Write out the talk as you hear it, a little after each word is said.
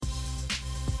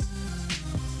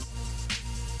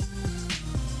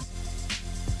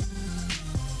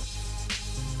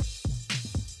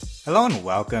Hello and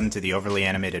welcome to the Overly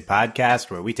Animated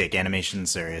Podcast, where we take animation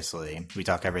seriously. We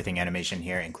talk everything animation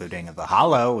here, including The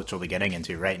Hollow, which we'll be getting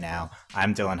into right now.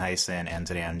 I'm Dylan Heisen, and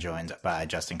today I'm joined by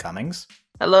Justin Cummings.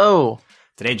 Hello.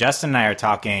 Today, Justin and I are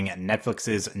talking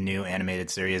Netflix's new animated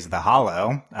series, The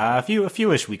Hollow. A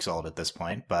few-ish weeks old at this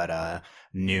point, but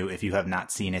new if you have not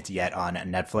seen it yet on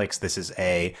Netflix. This is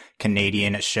a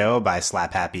Canadian show by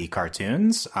Slap Happy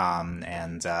Cartoons,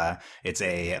 and it's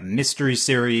a mystery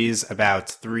series about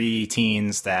three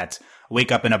teens that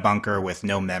wake up in a bunker with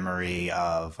no memory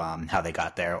of how they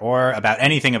got there or about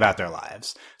anything about their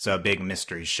lives. So a big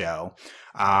mystery show.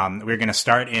 We're going to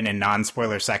start in a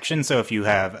non-spoiler section. So if you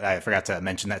have, I forgot to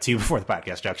mention that to you before the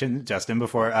podcast, Justin,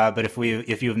 but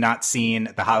if you have not seen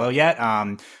The Hollow yet,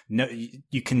 no,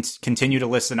 you can continue to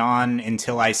listen on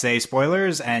until I say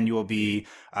spoilers, and you will be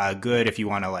good if you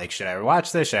want to, like, should I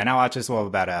watch this? Should I not watch this? We'll have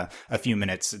about a few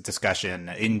minutes discussion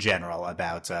in general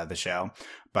about the show.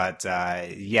 But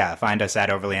yeah, find us at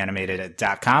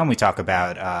overlyanimated.com. We talk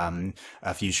about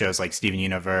a few shows like Steven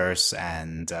Universe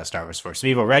and Star Wars Force of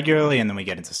Evil regularly, and then we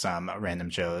get into some random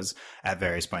shows at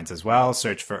various points as well.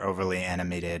 Search for Overly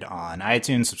Animated on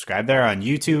iTunes. Subscribe there on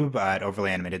YouTube at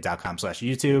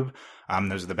overlyanimated.com/YouTube.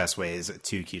 Those are the best ways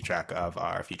to keep track of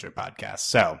our future podcasts.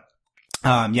 So,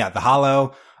 yeah, The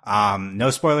Hollow.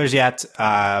 No spoilers yet,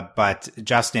 but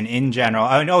Justin, in general,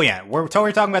 we're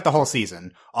talking about the whole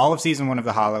season. All of season 1 of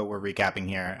The Hollow we're recapping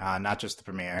here, not just the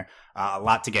premiere. A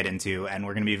lot to get into, and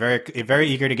we're going to be very, very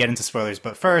eager to get into spoilers.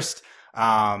 But first,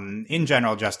 in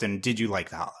general, Justin, did you like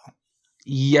The Hollow?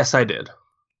 Yes, I did.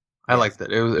 I liked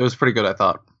it. It was pretty good, I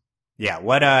thought. Yeah.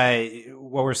 What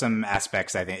were some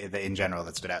aspects, I think, in general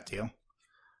that stood out to you?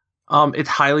 It's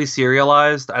highly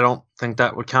serialized. I don't think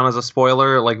that would count as a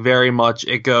spoiler. Like, very much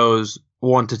it goes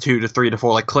 1 to 2 to 3 to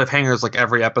 4, like cliffhangers, like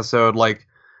every episode. Like,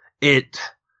 it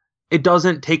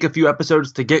doesn't take a few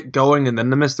episodes to get going and then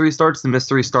the mystery starts. The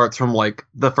mystery starts from like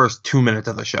the first 2 minutes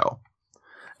of the show.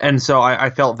 And so I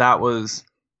felt that was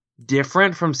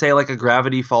different from, say, like a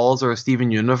Gravity Falls or a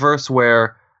Steven Universe,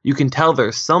 where you can tell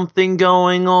there's something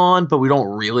going on, but we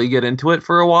don't really get into it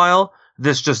for a while.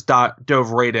 This just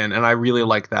dove right in, and I really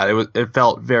like that. It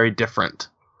felt very different.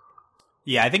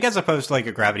 Yeah, I think as opposed to like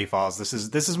a Gravity Falls, this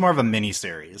is more of a mini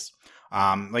series.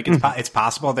 It's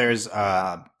possible there's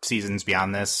seasons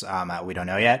beyond this. We don't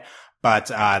know yet. But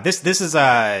this is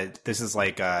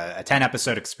like a 10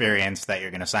 episode experience that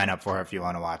you're going to sign up for if you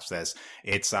want to watch this.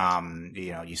 It's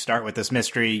you start with this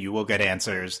mystery, you will get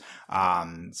answers.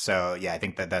 So yeah, I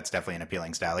think that's definitely an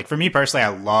appealing style. Like, for me personally, I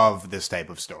love this type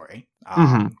of story.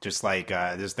 Just like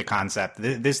this the concept.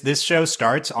 This show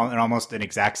starts in almost an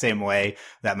exact same way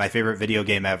that my favorite video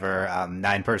game ever,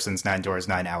 9 Persons, 9 Doors,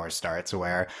 9 Hours starts,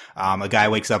 where a guy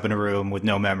wakes up in a room with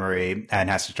no memory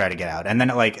and has to try to get out, and then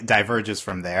it like diverges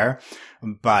from there.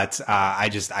 But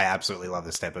I absolutely love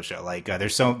this type of show. Like,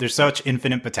 there's such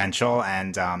infinite potential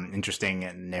and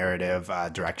interesting narrative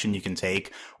direction you can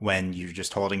take when you're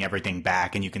just holding everything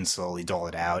back, and you can slowly dole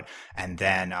it out. And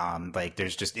then like,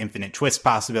 there's just infinite twist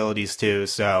possibilities too.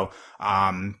 So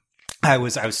I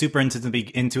was super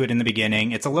into it in the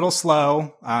beginning. It's a little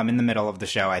slow in the middle of the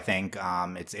show, I think.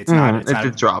 It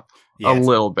did drop a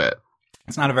little bit.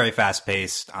 It's not a very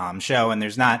fast-paced show, and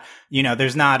there's not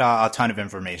a ton of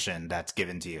information that's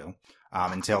given to you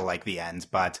until like the end.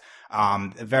 But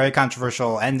a very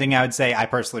controversial ending, I would say. I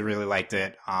personally really liked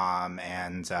it,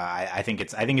 and I think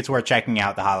it's worth checking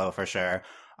out, The Hollow, for sure.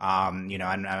 I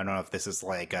don't know if this is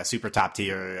like a super top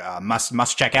tier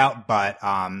must check out, but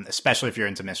especially if you're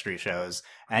into mystery shows,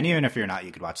 and even if you're not,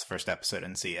 you could watch the first episode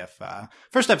and see if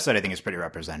first episode, I think, is pretty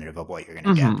representative of what you're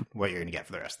going to get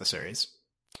for the rest of the series.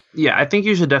 Yeah, I think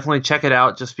you should definitely check it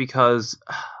out, just because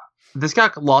this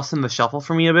got lost in the shuffle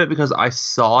for me a bit, because I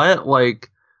saw it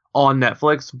like on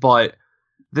Netflix, but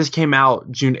this came out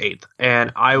June 8th,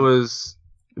 and I was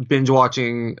binge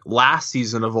watching last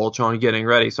season of Voltron getting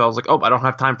ready. So I was like, I don't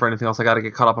have time for anything else. I got to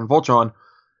get caught up on Voltron.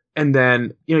 And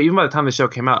then, even by the time the show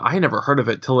came out, I had never heard of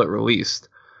it till it released.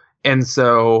 And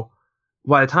so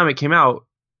by the time it came out,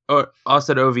 us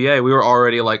at OVA, we were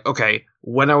already like, okay,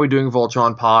 when are we doing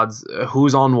Voltron pods?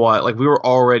 Who's on what? Like, we were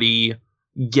already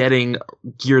getting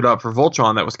geared up for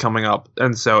Voltron that was coming up.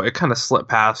 And so it kind of slipped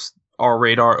past our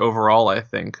radar overall, I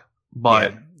think.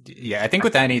 But yeah, I think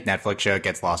with any Netflix show, it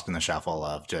gets lost in the shuffle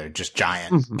of just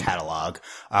giant catalog.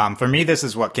 For me, this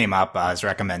is what came up as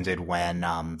recommended when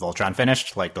Voltron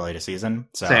finished, like the latest season.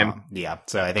 So, same. Yeah,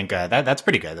 so I think that's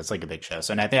pretty good. That's like a big show.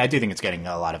 So, and I do think it's getting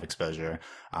a lot of exposure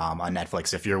on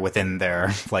Netflix if you're within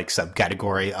their like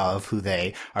subcategory of who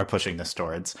they are pushing this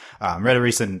towards. Read a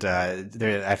recent,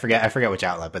 I forget which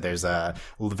outlet, but there's a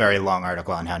very long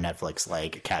article on how Netflix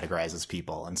like categorizes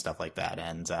people and stuff like that,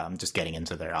 and just getting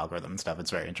into their algorithm and stuff.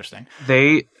 It's very interesting.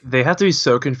 They have to be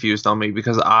so confused on me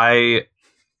because I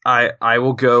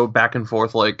will go back and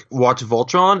forth, like watch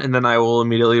Voltron and then I will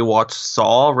immediately watch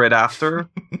Saw right after,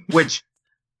 which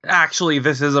actually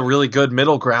this is a really good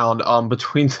middle ground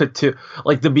between the two.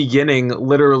 Like the beginning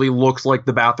literally looks like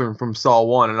the bathroom from Saw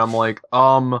 1 and I'm like,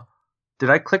 did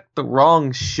I click the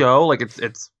wrong show? Like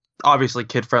it's obviously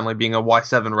kid friendly being a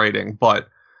Y7 rating, but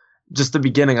just the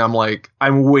beginning I'm like,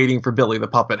 I'm waiting for Billy the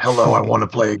Puppet. Hello, I want to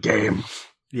play a game.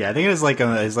 Yeah, I think it is like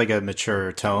a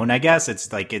mature tone. I guess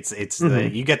it's like it's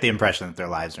you get the impression that their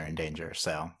lives are in danger.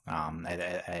 So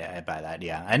I buy that.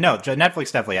 Yeah, I know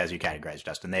Netflix definitely has you categorized,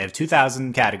 Justin. They have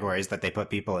 2,000 categories that they put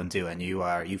people into, and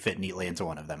you fit neatly into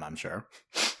one of them, I'm sure.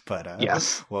 But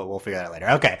yes, we'll figure that out later.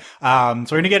 Okay,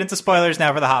 so we're gonna get into spoilers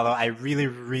now for the Hollow. I really,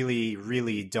 really,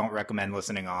 really don't recommend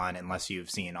listening on unless you've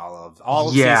seen all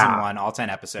of season 1, all 10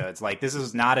 episodes. Like this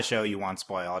is not a show you want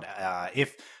spoiled.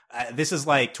 This is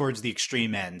like towards the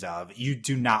extreme end of you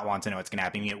do not want to know what's going to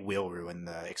happen. It will ruin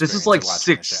the experience. This is like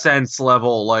Sixth Sense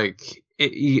level. Like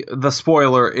the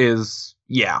spoiler is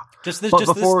Just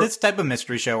this type of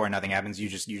mystery show where nothing happens. You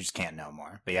just can't know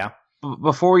more. But yeah.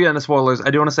 Before we get into spoilers, I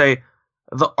do want to say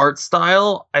the art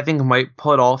style I think might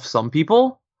put off some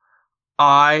people.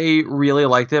 I really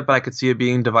liked it, but I could see it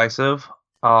being divisive.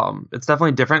 It's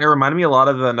definitely different. It reminded me a lot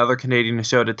of another Canadian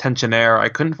show, Detention Air. I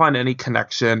couldn't find any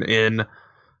connection in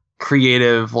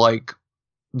creative like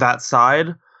that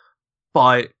side,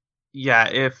 but yeah,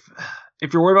 if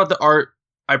you're worried about the art,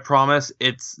 I promise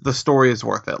the story is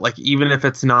worth it. Like even if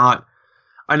it's not,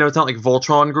 I know it's not like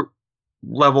Voltron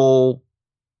level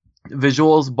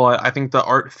visuals, but I think the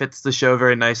art fits the show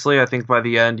very nicely. I think by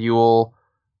the end you will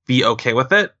be okay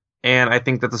with it, and I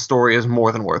think that the story is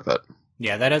more than worth it.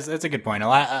 Yeah, that's a good point. A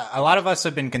lot of us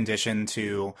have been conditioned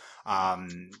to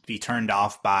be turned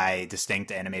off by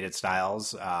distinct animated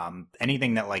styles.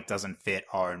 Anything that like doesn't fit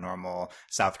our normal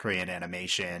South Korean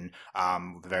animation,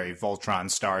 very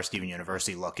Voltron Star Steven Universe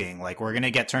looking, like we're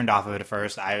gonna get turned off of it at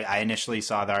first. I initially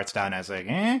saw the art style and I was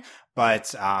like,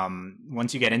 but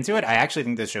once you get into it, I actually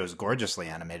think this show is gorgeously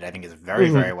animated. I think it's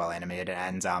very, very well animated.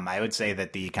 And I would say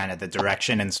that the kind of the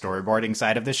direction and storyboarding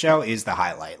side of the show is the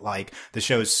highlight. Like the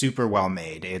show is super well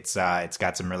made. It's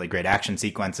got some really great action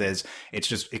sequences. It's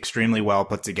just extremely well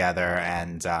put together.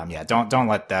 And don't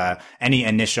let any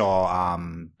initial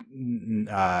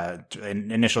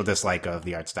dislike of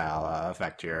the art style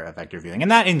affect your viewing,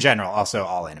 and that in general, also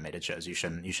all animated shows, you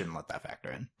shouldn't let that factor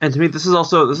in. And to me, this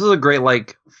is a great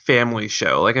like family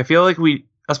show. Like I feel like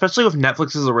especially with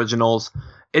Netflix's originals,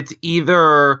 it's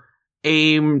either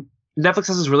Netflix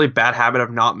has this really bad habit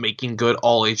of not making good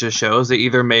all ages shows. They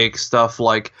either make stuff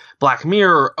like Black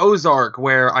Mirror or Ozark,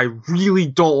 where I really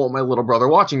don't want my little brother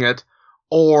watching it,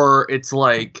 or it's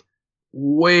like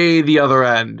way the other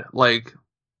end, like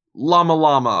Llama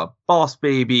Llama, Boss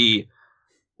Baby,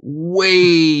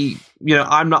 way,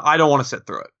 I don't want to sit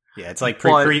through it. Yeah, it's like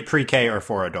pre-K or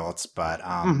for adults, but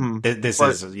this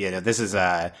is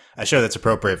a show that's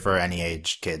appropriate for any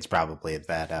age kids, probably,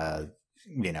 that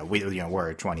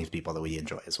we're 20s people that we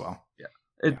enjoy as well. Yeah.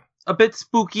 It's a bit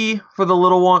spooky for the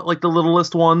little one, like the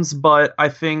littlest ones, but I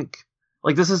think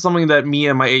like this is something that me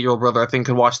and my 8-year-old brother I think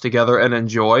could watch together and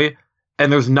enjoy,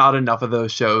 and there's not enough of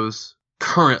those shows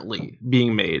currently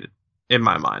being made in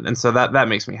my mind, and so that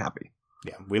makes me happy.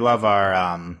 Yeah, we love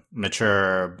our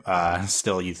mature,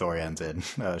 still youth-oriented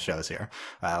shows here.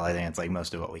 I think it's like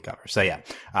most of what we cover. So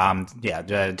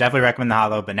definitely recommend The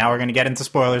Hollow. But now we're going to get into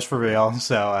spoilers for real.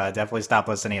 So definitely stop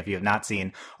listening if you have not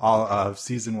seen all of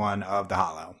season 1 of The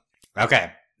Hollow.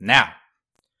 Okay, now.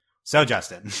 So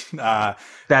Justin, that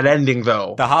ending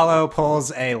though. The Hollow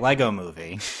pulls a Lego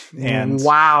movie, and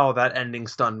wow, that ending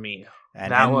stunned me.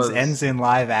 And ends in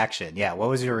live action. Yeah, what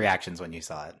was your reactions when you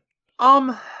saw it?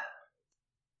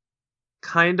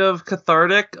 Kind of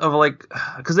cathartic, of like,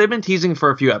 because they've been teasing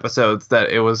for a few episodes that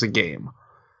it was a game,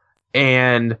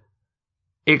 and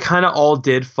it kind of all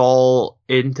did fall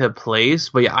into place.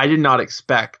 But yeah, I did not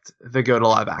expect to go to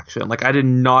live action. Like I did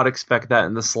not expect that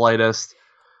in the slightest.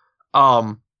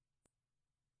 I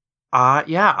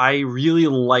really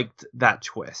liked that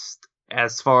twist.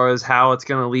 As far as how it's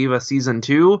going to leave a season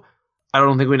 2, I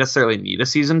don't think we necessarily need a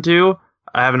season 2.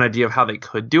 I have an idea of how they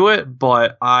could do it,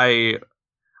 but I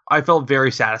felt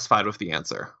very satisfied with the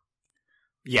answer.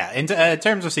 Yeah, in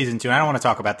terms of season 2, I don't want to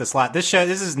talk about this a lot. This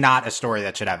is not a story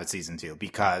that should have a season 2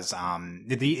 because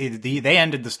they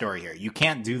ended the story here. You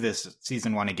can't do this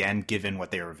season 1 again, given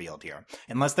what they revealed here.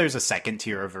 Unless there's a second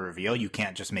tier of a reveal, you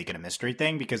can't just make it a mystery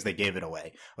thing because they gave it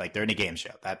away. Like they're in a game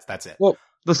show. That's it. Well,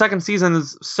 the second season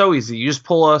is so easy. You just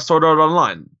pull a Sword Art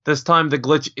Online. This time the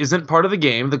glitch isn't part of the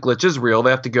game. The glitch is real. They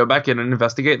have to go back in and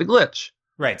investigate the glitch.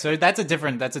 Right, so that's a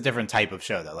different type of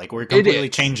show though. Like we're completely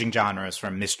changing genres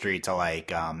from mystery to like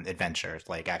adventure,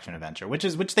 like action adventure, which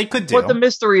they could do. But the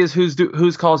mystery is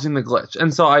who's causing the glitch.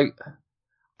 And so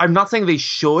I'm not saying they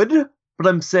should, but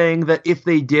I'm saying that if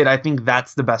they did, I think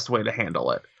that's the best way to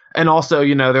handle it. And also,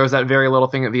 there was that very little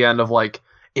thing at the end of like,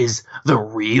 is the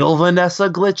real Vanessa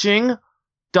glitching?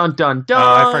 Dun dun dun.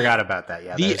 Oh, I forgot about that.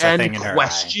 Yeah, the end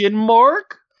question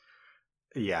mark.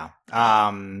 Yeah,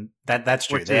 that's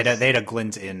true. They had a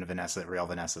glint in real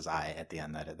Vanessa's eye at the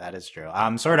end. That is true.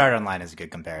 Sword Art Online is a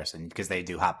good comparison because they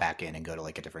do hop back in and go to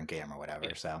like a different game or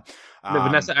whatever. So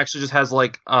Vanessa actually just has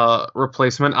like a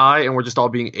replacement eye, and we're just all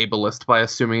being ableist by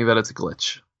assuming that it's a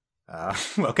glitch.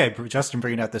 Okay, Justin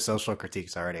bringing out the social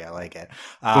critiques already. I like it.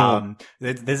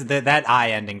 That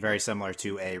eye ending very similar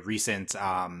to a recent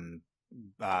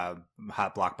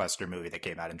hot blockbuster movie that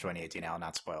came out in 2018. I'll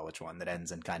not spoil which one, that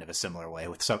ends in kind of a similar way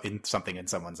with something in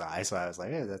someone's eye. So I was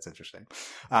like, hey, that's interesting.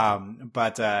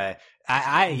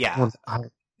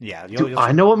 Yeah,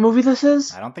 I know what movie this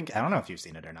is. I don't know if you've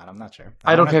seen it or not. I'm not sure.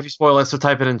 I don't care if you spoil it, so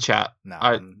type it in chat.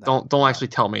 No, don't actually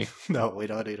tell me. No, we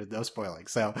don't need no spoiling.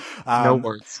 So no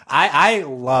words. I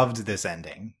loved this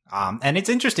ending. And it's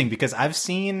interesting because I've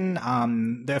seen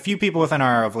a few people within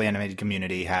our Overly Animated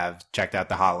community have checked out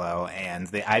the Hollow, and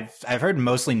I've heard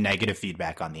mostly negative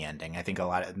feedback on the ending. I think a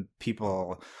lot of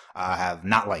people have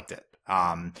not liked it.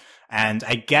 And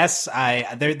I guess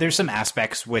there's some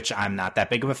aspects which I'm not that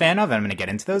big of a fan of, and I'm going to get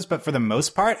into those. But for the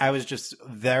most part, I was just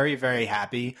very, very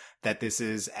happy that this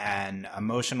is an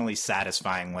emotionally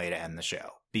satisfying way to end the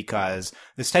show, because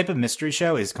this type of mystery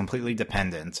show is completely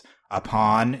dependent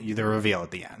upon the reveal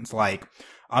at the end. Like,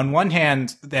 on one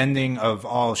hand, the ending of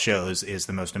all shows is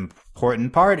the most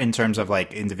important part in terms of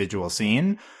like individual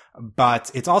scene,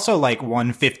 but it's also like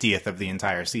 1/50th of the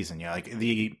entire season. Like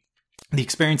the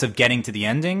experience of getting to the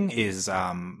ending is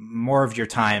more of your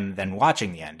time than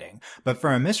watching the ending. But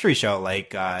for a mystery show,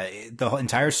 like the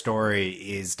entire story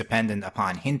is dependent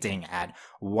upon hinting at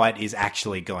what is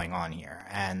actually going on here.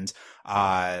 And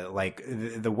like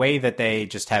the way that they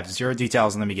just have zero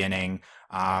details in the beginning,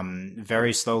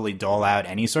 very slowly dole out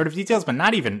any sort of details, but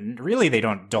not even really, they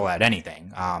don't dole out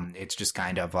anything. It's just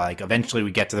kind of like, eventually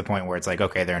we get to the point where it's like,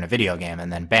 okay, they're in a video game,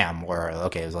 and then bam, it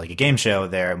was like a game show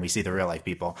there, and we see the real life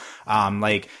people.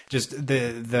 Like just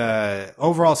the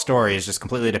overall story is just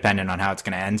completely dependent on how it's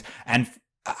going to end. And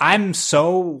I'm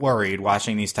so worried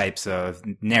watching these types of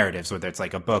narratives, whether it's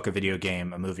like a book, a video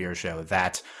game, a movie, or a show,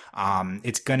 that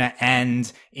it's going to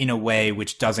end in a way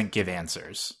which doesn't give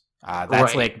answers.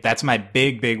 That's my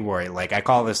big worry. Like, I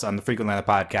call this on the Frequently on the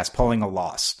podcast, pulling a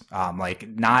Lost. Not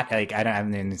like, I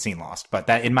haven't even seen Lost, but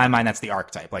that, in my mind, that's the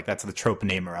archetype. Like, that's the trope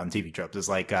name around TV tropes, is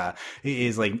like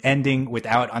ending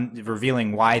without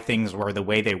revealing why things were the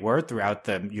way they were throughout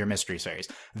your mystery series.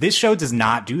 This show does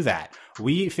not do that.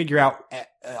 We figure out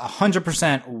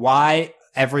 100% why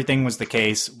everything was the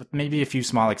case, with maybe a few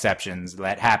small exceptions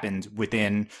that happened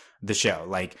within the show.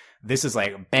 Like, this is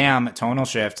like, bam, tonal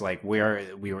shift. Like, we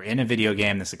were in a video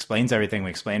game. This explains everything. We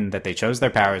explained that they chose their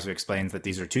powers. We explained that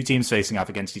these are two teams facing off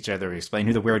against each other. We explained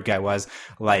who the weird guy was.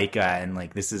 Like, and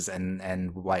like, this is,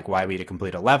 and like, why we had to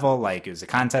complete a level. Like, it was a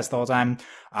contest the whole time.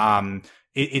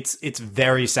 It's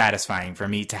very satisfying for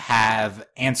me to have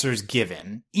answers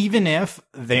given, even if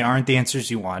they aren't the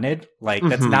answers you wanted. Like,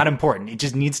 that's not important. It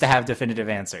just needs to have definitive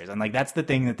answers. And like, that's the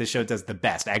thing that the show does the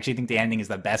best. I actually think the ending is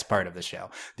the best part of the show,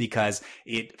 because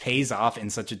it pays off in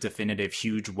such a definitive,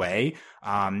 huge way.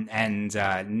 And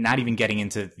not even getting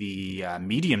into the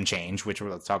medium change, which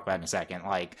we'll talk about in a second.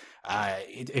 Like,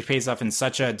 it pays off in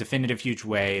such a definitive, huge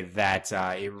way that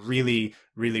it really,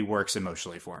 really works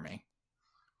emotionally for me.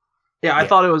 Yeah, I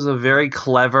thought it was a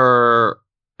clever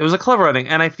ending,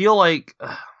 and I feel like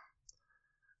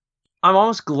I'm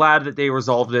almost glad that they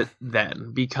resolved it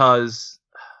then, because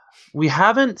we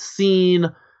haven't seen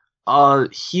a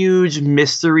huge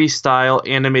mystery-style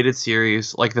animated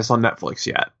series like this on Netflix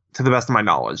yet, to the best of my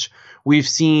knowledge. We've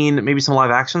seen maybe some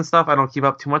live-action stuff. I don't keep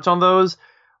up too much on those,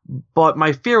 but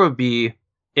my fear would be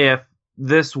if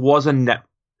this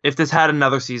had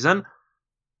another season,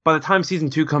 by the time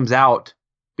season 2 comes out,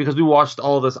 because we watched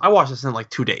all of this. I watched this in like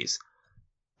 2 days.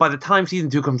 By the time season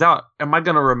 2 comes out, am I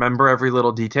going to remember every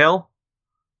little detail?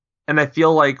 And I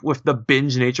feel like with the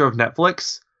binge nature of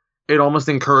Netflix, it almost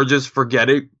encourages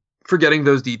forgetting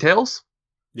those details.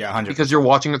 Yeah, 100%. Because you're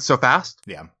watching it so fast.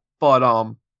 Yeah.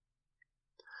 But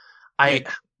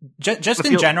just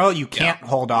in general, you can't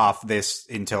hold off this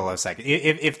until a second.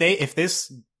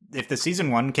 If the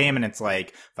season 1 came and it's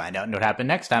like, find out what happened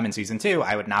next time in season 2,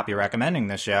 I would not be recommending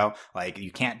this show. Like,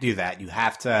 you can't do that. You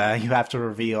have to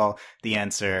reveal the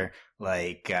answer,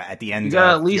 like, at the end. You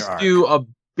gotta at least do a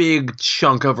big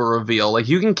chunk of a reveal. Like,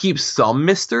 you can keep some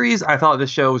mysteries. I thought the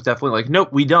show was definitely like,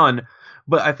 nope, we done.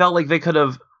 But I felt like they could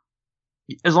have,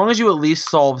 as long as you at least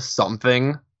solve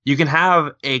something, you can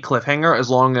have a cliffhanger as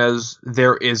long as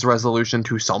there is resolution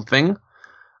to something.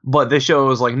 But this show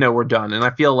is like, no, we're done. And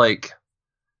I feel like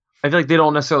they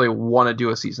don't necessarily want to do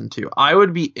a season 2. I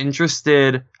would be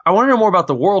interested. I want to know more about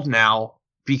the world now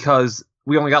because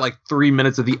we only got like 3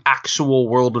 minutes of the actual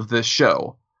world of this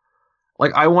show.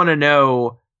 Like, I want to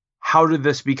know, how did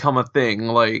this become a thing?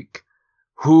 Like,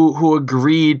 who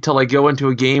agreed to like go into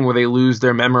a game where they lose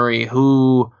their memory?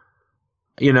 Who,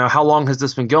 how long has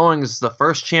this been going? Is this the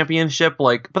first championship?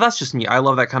 Like, but that's just me. I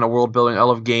love that kind of world building. I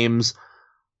love games,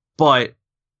 but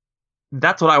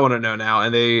that's what I want to know now.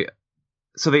 And they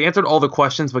answered all the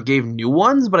questions, but gave new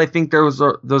ones. But I think those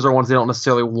are ones they don't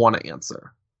necessarily want to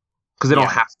answer because they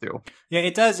don't have to. Yeah,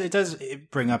 it does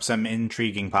bring up some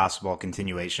intriguing possible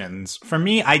continuations. For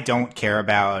me, I don't care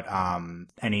about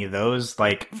any of those.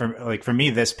 For me,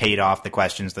 this paid off the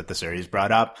questions that the series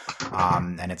brought up.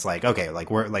 And it's like, okay,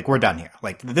 we're done here.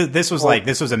 Like this was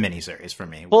a mini series for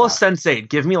me. Well, Sense8,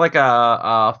 give me like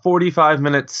a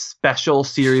 45-minute special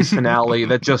series finale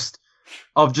that just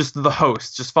the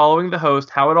host, just following the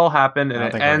host, how it all happened, and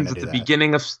it ends at the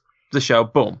beginning of the show.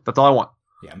 Boom. That's all I want.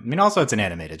 Yeah, I mean, also it's an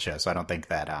animated show, so I don't think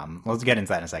that, let's get into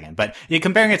that in a second. But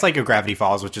comparing it to like your Gravity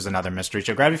Falls, which is another mystery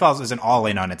show, Gravity Falls isn't all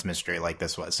in on its mystery like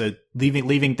this was. So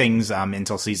leaving things,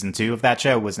 until season 2 of that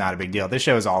show was not a big deal. This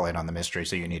show is all in on the mystery,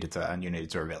 so you needed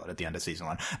to reveal it at the end of season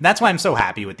 1. And that's why I'm so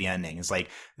happy with the ending. It's like,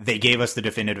 they gave us the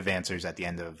definitive answers at the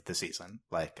end of the season.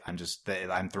 Like, I'm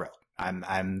thrilled.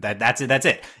 That's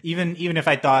it. Even if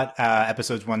I thought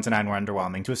episodes 1 to 9 were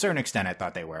underwhelming, to a certain extent, I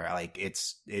thought they were. Like,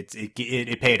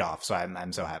 it paid off, so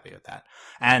I'm so happy with that.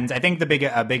 And I think a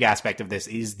big aspect of this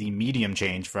is the medium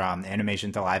change from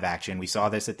animation to live action. We saw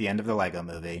this at the end of the Lego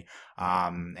Movie.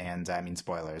 And I mean,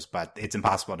 spoilers, but it's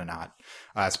impossible to not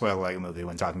spoil the Lego Movie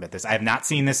when talking about this. I have not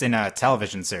seen this in a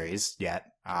television series yet.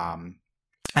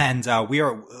 And we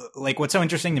are, like, what's so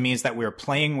interesting to me is that we're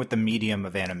playing with the medium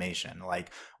of animation.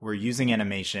 Like, we're using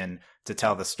animation to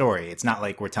tell the story. It's not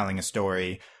like we're telling a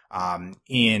story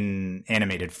in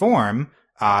animated form.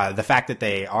 The fact that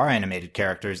they are animated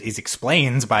characters is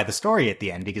explained by the story at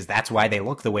the end, because that's why they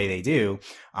look the way they do.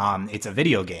 It's a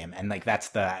video game, and like that's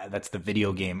the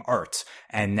video game art.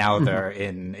 And now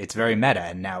it's very meta,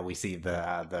 and now we see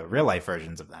the real life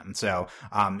versions of them. So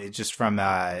it's just from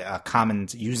a common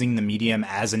using the medium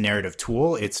as a narrative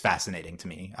tool. It's fascinating to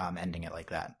me, ending it like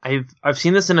that. I've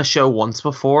seen this in a show once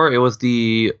before. It was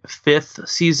the 5th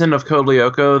season of Code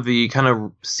Lyoko, the kind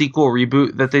of sequel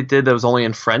reboot that they did that was only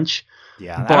in French.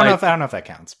 Yeah, I don't know if that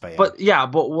counts, but yeah.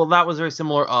 But that was very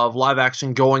similar of live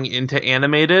action going into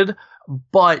animated,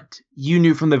 but you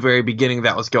knew from the very beginning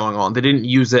that was going on. They didn't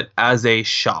use it as a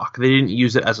shock. They didn't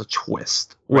use it as a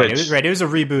twist. Right, it was a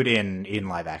reboot in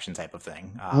live action type of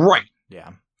thing. Right.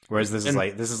 Yeah. Whereas this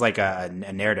is like a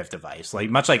narrative device,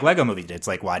 like much like Lego Movie did. It's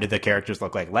like, why did the characters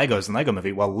look like Legos in Lego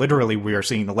Movie? Well, literally, we are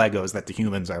seeing the Legos that the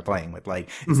humans are playing with.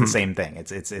 Like, it's the same thing.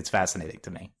 It's fascinating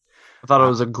to me. I thought it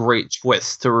was a great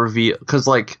twist to reveal, because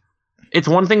like, it's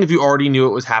one thing if you already knew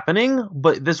it was happening,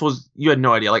 but this was, you had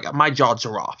no idea. Like, my jaw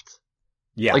dropped.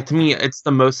 Yeah. Like, to me, it's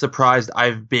the most surprised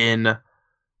I've been,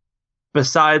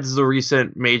 besides the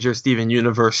recent major Steven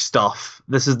Universe stuff.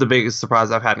 This is the biggest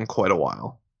surprise I've had in quite a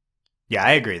while. Yeah,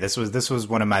 I agree. This was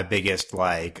one of my biggest,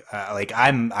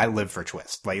 I live for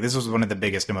twist. Like, this was one of the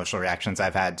biggest emotional reactions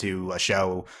I've had to a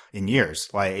show in years.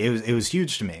 Like, it was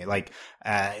huge to me. Like,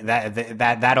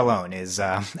 that alone is,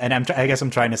 and I guess I'm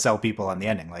trying to sell people on the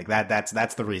ending. Like,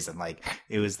 that's the reason. Like,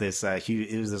 it was this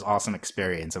awesome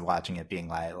experience of watching it being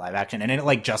live action, and it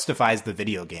like justifies the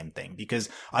video game thing, because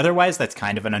otherwise that's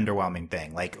kind of an underwhelming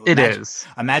thing. Like,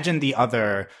 imagine the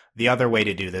other way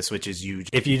to do this, which is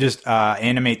if you just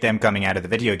animate them coming out of the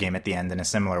video game at the end in a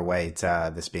similar way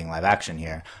to this being live action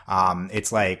here.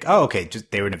 It's like, oh, okay,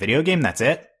 just they were in a video game, that's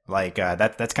it. Like,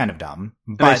 that's kind of dumb.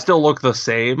 But they still look the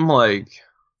same, like,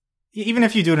 even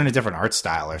if you do it in a different art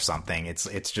style or something,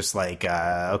 it's just like,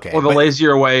 okay. Or the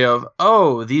lazier way of,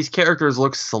 oh, these characters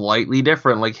look slightly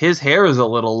different. Like, his hair is a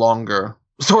little longer.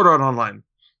 Sword Art Online.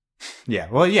 Yeah,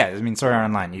 well, yeah. I mean, Sword Art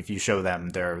Online. If you show them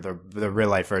the real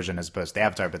life version as opposed to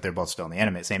Avatar, but they're both still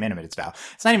in the same animated style.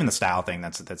 It's not even the style thing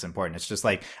that's important. It's just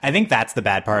like I think that's the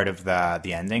bad part of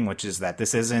the ending, which is that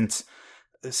this isn't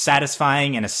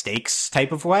satisfying in a stakes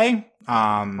type of way.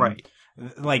 Right.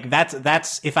 Like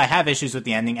that's if I have issues with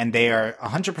the ending and they are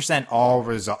 100% all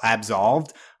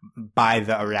absolved by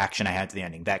the reaction I had to the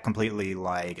ending. That completely,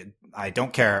 like, I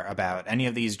don't care about any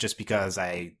of these just because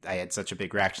I had such a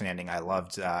big reaction to the ending. I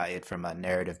loved it from a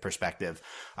narrative perspective,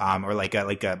 or like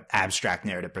a abstract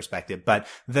narrative perspective. But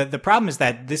the problem is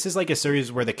that this is like a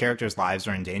series where the characters' lives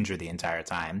are in danger the entire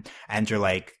time, and you're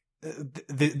like,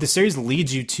 the series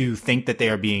leads you to think that they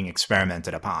are being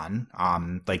experimented upon.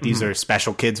 Like these are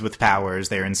special kids with powers.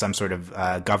 They're in some sort of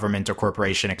government or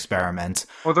corporation experiment.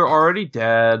 Or they're already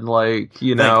dead, like,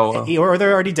 you know. Or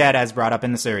they're already dead, as brought up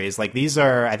in the series. Like these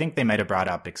are, I think they might have brought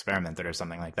up experimented or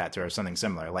something like that, or something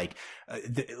similar. Like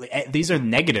these are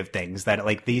negative things that,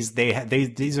 like, these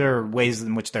are ways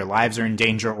in which their lives are in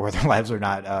danger or their lives are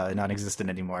not non-existent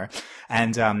anymore.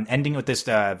 And ending with this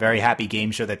very happy game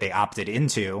show that they opted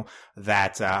into,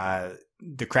 that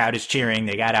the crowd is cheering,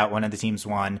 they got out, one of the teams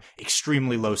won.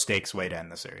 Extremely low stakes way to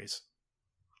end the series.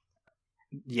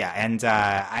 Yeah, and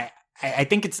I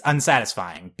think it's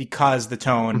unsatisfying because the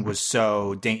tone was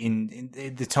so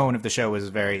the tone of the show was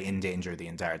very in danger the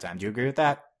entire time. Do you agree with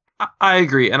that? I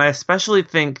agree, and I especially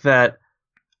think that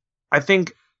I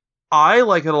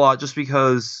like it a lot just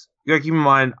because, you gotta keep in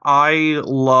mind, I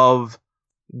love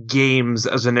games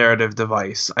as a narrative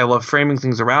device. I love framing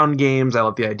things around games. I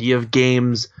love the idea of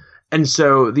games. And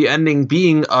so the ending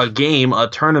being a game, a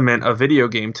tournament, a video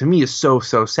game, to me is so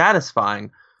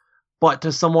satisfying. But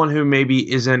to someone who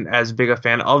maybe isn't as big a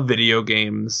fan of video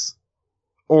games,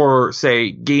 or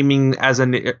say games as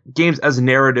a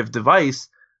narrative device,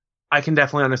 I can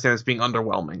definitely understand this being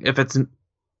underwhelming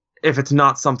if it's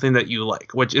not something that you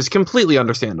like, which is completely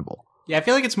understandable. Yeah, I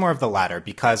feel like it's more of the latter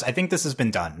because I think this has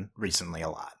been done recently a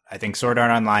lot. I think Sword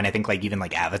Art Online, I think like even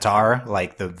like Avatar,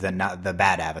 like the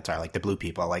bad Avatar, like the blue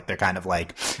people, like they're kind of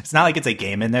like, it's not like it's a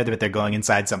game in there, but they're going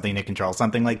inside something to control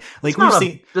something. Like we've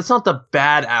seen. That's not the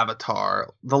bad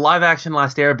Avatar. The live action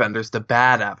Last Airbender's the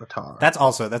bad Avatar. That's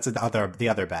the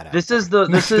other bad Avatar. This is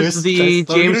the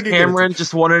James Cameron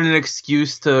just wanted an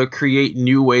excuse to create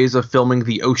new ways of filming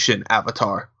the ocean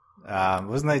Avatar.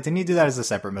 Didn't he do that as a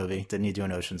separate movie? Didn't he do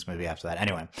an Oceans movie after that?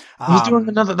 Anyway, he's doing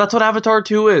another. That's what Avatar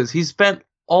 2 is. He spent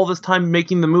all this time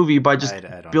making the movie by just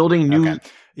building new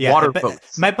water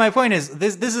boats. My point is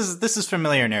this is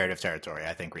familiar narrative territory.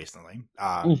 I think recently,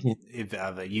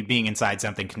 you being inside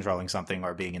something, controlling something,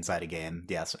 or being inside a game.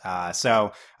 Yes.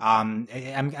 So I'm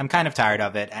kind of tired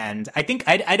of it, and I think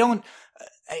I don't.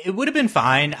 It would have been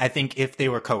fine, I think, if they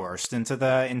were coerced into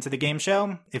the game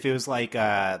show. If it was like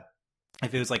a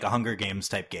Hunger Games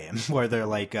type game where they're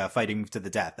like fighting to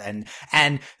the death, and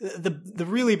the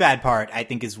really bad part I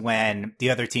think is when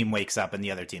the other team wakes up and the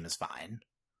other team is fine.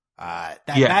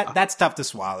 That's tough to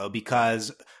swallow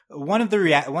because one of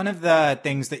the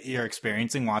things that you're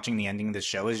experiencing watching the ending of this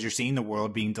show is you're seeing the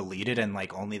world being deleted and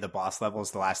like only the boss level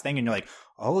is the last thing, and you're like,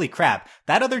 holy crap,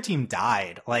 that other team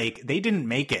died. Like they didn't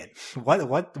make it.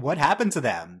 What happened to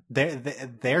them?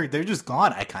 They're just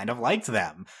gone. I kind of liked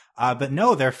them. But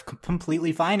no, they're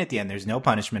completely fine at the end. There's no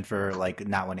punishment for like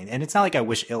not winning. And it's not like I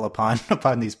wish ill upon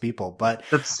these people, but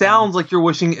that sounds like you're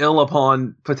wishing ill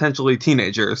upon potentially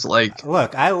teenagers. Like,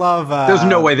 look, I love, there's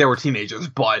no way they were teenagers,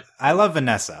 but I love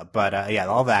Vanessa, but, yeah,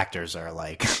 all the actors are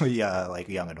like, like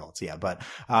young adults. Yeah. But,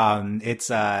 it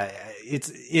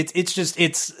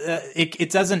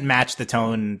doesn't match the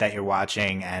tone that you're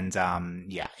watching. And,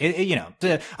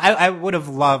 I would have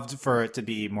loved for it to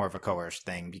be more of a coerced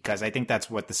thing because I think that's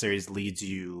what the series leads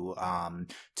you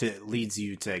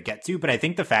to get to. But I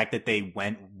think the fact that they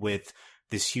went with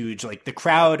this huge, like the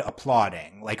crowd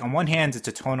applauding, like on one hand, it's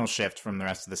a tonal shift from the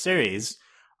rest of the series.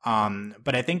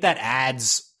 But I think that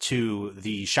adds to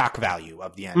the shock value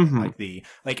of the ending.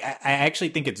 I actually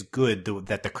think it's good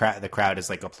that the crowd is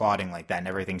like applauding like that and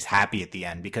everything's happy at the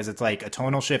end because it's like a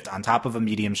tonal shift on top of a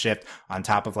medium shift on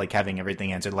top of like having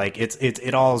everything answered. Like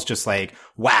it all is just like,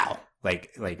 wow,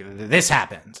 like this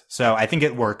happened. So I think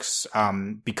it works,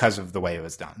 because of the way it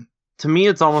was done. To me,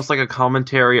 it's almost like a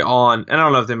commentary on, and I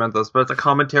don't know if they meant this, but it's a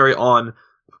commentary on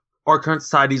our current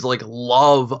society's like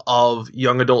love of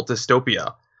young adult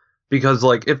dystopia. Because,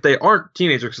 like, if they aren't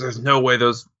teenagers, there's no way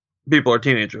those people are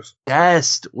teenagers.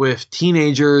 Best with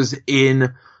teenagers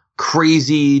in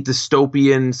crazy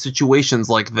dystopian situations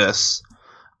like this.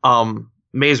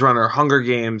 Maze Runner, Hunger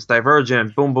Games,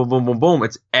 Divergent, boom, boom, boom, boom, boom.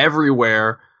 It's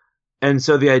everywhere. And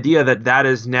so the idea that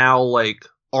is now, like,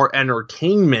 our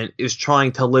entertainment is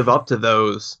trying to live up to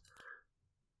those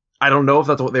I don't know if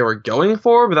that's what they were going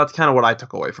for, but that's kind of what I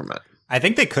took away from it. I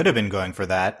think they could have been going for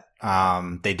that.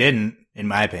 They didn't, in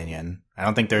my opinion. I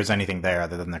don't think there's anything there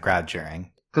other than the crowd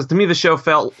cheering. Because to me, the show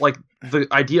felt like the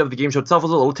idea of the game show itself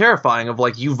was a little terrifying, of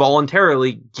like, you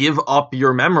voluntarily give up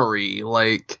your memory.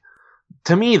 Like,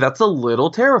 to me, that's a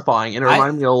little terrifying. And it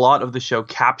reminded me a lot of the show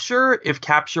Capture, if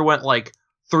Capture went like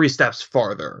 3 steps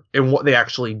farther in what they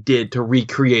actually did to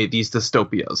recreate these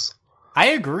dystopias. I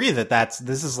agree that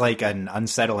this is like an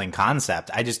unsettling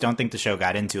concept. I just don't think the show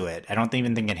got into it. I don't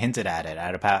even think it hinted at it,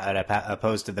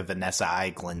 opposed to the Vanessa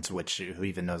I glint, which who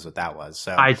even knows what that was.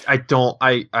 So I don't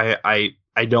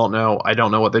know. I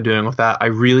don't know what they're doing with that. I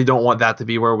really don't want that to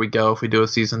be where we go if we do a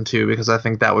season 2, because I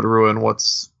think that would ruin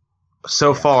what's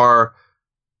so far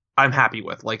I'm happy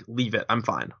with. Like, leave it. I'm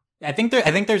fine. I think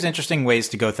there's interesting ways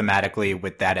to go thematically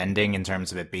with that ending in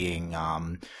terms of it being,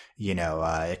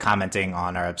 commenting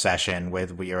on our obsession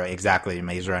with we are exactly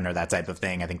Maze Runner, that type of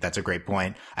thing. I think that's a great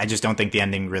point. I just don't think the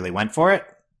ending really went for it.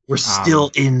 We're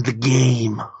still in the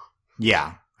game.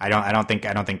 Yeah. I don't think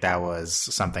that was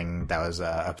something that was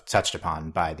touched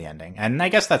upon by the ending, and I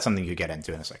guess that's something you get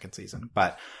into in a second season.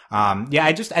 But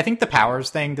I think the powers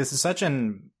thing. This is such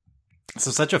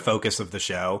a focus of the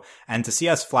show, and to see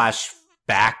us flash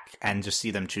back and just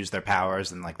see them choose their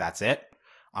powers and like that's it,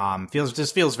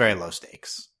 feels very low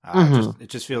stakes. It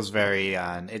just feels very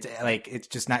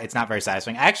it's not very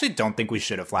satisfying. I actually don't think we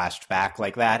should have flashed back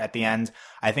like that at the end.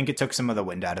 I think it took some of the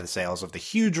wind out of the sails of the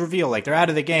huge reveal, like they're out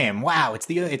of the game. Wow, it's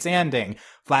the ending.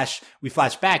 We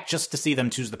flashed back just to see them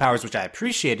choose the powers, which I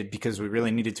appreciated because we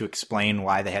really needed to explain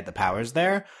why they had the powers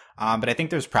there. But I think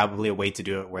there's probably a way to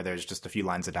do it where there's just a few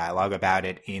lines of dialogue about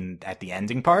it at the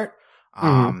ending part,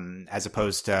 as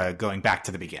opposed to going back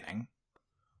to the beginning.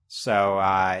 So,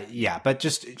 but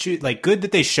just like good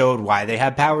that they showed why they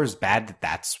had powers, bad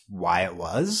that's why it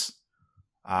was.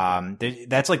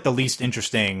 That's like the least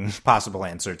interesting possible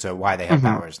answer to why they have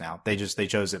powers now. They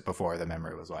chose it before the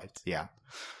memory was wiped. Yeah.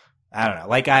 I don't know.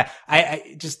 Like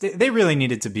they really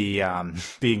needed to be,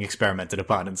 being experimented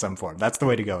upon in some form. That's the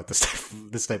way to go with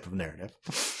this type of narrative.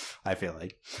 I feel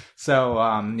like. So,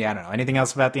 I don't know. Anything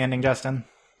else about the ending, Justin?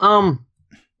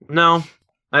 No.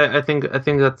 I think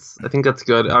that's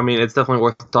good. I mean, it's definitely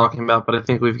worth talking about, but I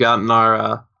think we've gotten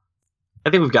I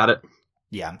think we've got it.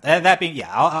 Yeah. That being,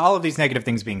 all of these negative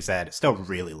things being said, still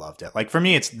really loved it. Like for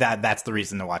me, it's that's the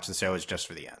reason to watch the show is just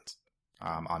for the end.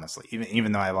 Honestly,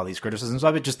 even though I have all these criticisms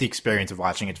of it, just the experience of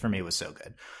watching it for me was so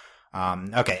good.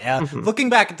 Looking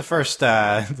back at the first,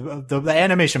 the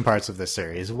animation parts of this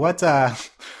series, what,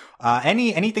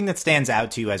 anything that stands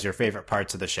out to you as your favorite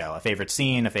parts of the show? A favorite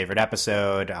scene, a favorite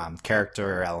episode,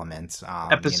 character or element?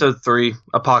 Episode 3,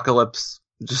 Apocalypse.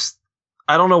 Just,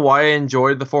 I don't know why I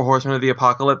enjoyed the 4 Horsemen of the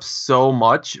Apocalypse so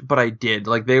much, but I did.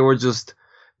 Like, they were just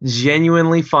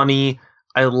genuinely funny.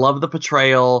 I love the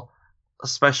portrayal,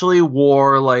 especially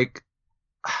War. Like,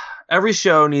 every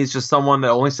show needs just someone that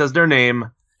only says their name,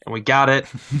 and we got it.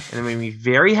 And it made me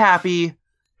very happy.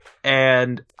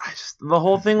 And the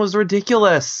whole thing was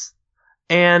ridiculous.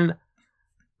 And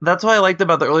that's what I liked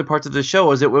about the early parts of the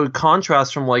show, is it would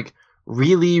contrast from like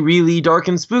really, really dark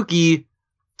and spooky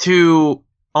to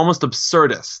almost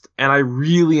absurdist. And I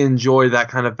really enjoyed that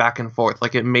kind of back and forth.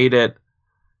 Like it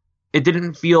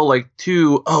didn't feel like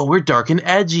too, we're dark and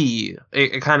edgy.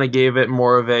 It kind of gave it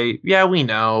more of a, we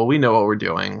know what we're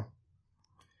doing.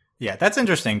 Yeah, that's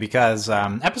interesting because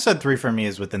episode 3 for me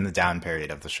is within the down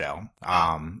period of the show.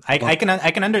 I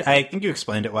think you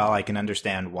explained it well. I can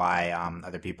understand why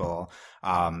other people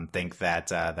think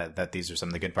that these are some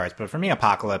of the good parts. But for me,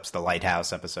 Apocalypse, The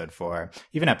Lighthouse, episode 4,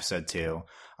 even episode 2.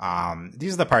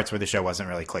 These are the parts where the show wasn't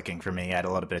really clicking for me. I had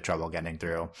a little bit of trouble getting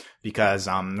through because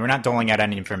we're not doling out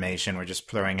any information. We're just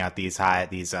throwing out these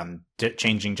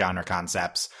changing genre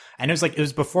concepts. And it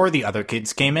was before the other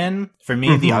kids came in. For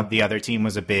me, the other team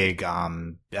was a big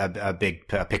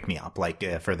pick me up,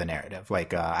 like for the narrative.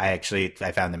 Like I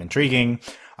found them intriguing.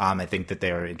 I think that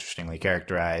they were interestingly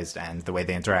characterized, and the way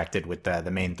they interacted with the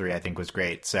main 3, I think, was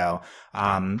great. So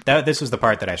this was the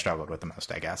part that I struggled with the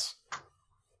most, I guess.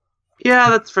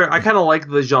 Yeah, that's fair. I kind of like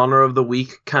the genre of the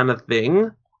week kind of thing.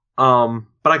 But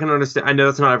I can understand. I know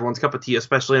that's not everyone's cup of tea,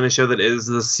 especially in a show that is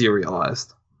this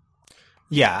serialized.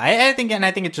 Yeah, I think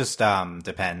it just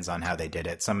depends on how they did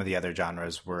it. Some of the other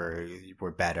genres were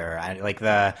better. I like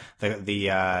the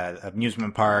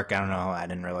amusement park. I don't know. I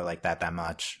didn't really like that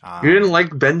much. You didn't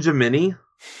like Benjamini?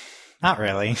 Not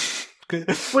really.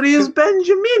 What is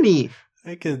Benjamini?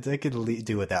 I could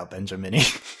do without Benjamini.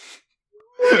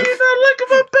 What do you not like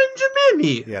about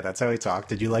Benjamini? Yeah, that's how he talked.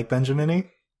 Did you like Benjamini?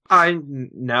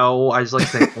 No, I just like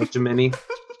saying Benjamini.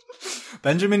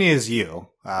 Benjamin is you,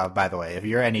 by the way. If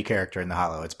you're any character in the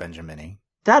Hollow, it's Benjamin.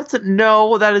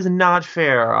 No, that is not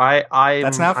fair.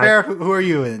 That's not fair? Who are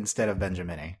you instead of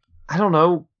Benjamin? I don't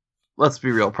know. Let's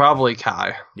be real. Probably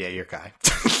Kai. Yeah, you're Kai.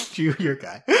 You're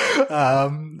Kai.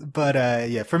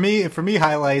 Yeah, for me,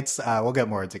 highlights, we'll get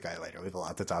more into Kai later. We have a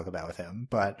lot to talk about with him.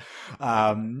 But,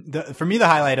 for me, the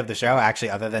highlight of the show, actually,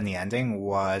 other than the ending,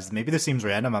 was, maybe this seems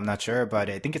random, I'm not sure, but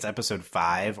I think it's episode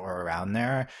 5 or around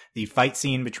there. The fight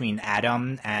scene between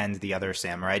Adam and the other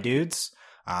samurai dudes.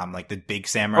 Like the big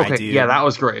samurai dude. Yeah, that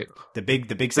was great. The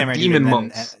big samurai dude. Demon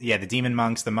monks. The demon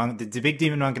monks, the big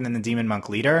demon monk, and then the demon monk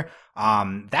leader.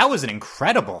 That was an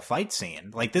incredible fight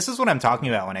scene. Like, this is what I'm talking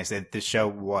about when I said this show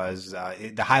was,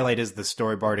 the highlight is the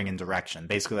storyboarding and direction,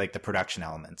 basically like the production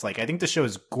elements. Like, I think the show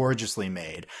is gorgeously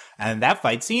made. And that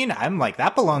fight scene, I'm like,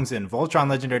 that belongs in Voltron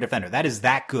Legendary Defender. That is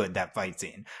that good, that fight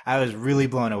scene. I was really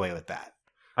blown away with that.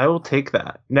 I will take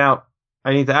that. Now,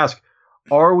 I need to ask,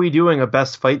 are we doing a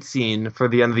best fight scene for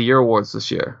the end of the year awards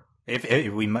this year?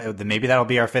 If we, maybe that'll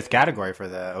be our 5th category for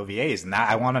the OVAs, and that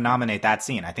I want to nominate that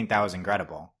scene. I think that was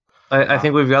incredible. I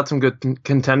think we've got some good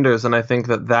contenders, and I think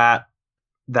that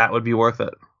would be worth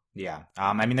it. Yeah.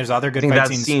 I mean, there's other good fight scenes. I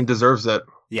think that scene deserves it.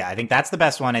 Yeah, I think that's the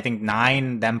best one. I think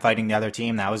 9, them fighting the other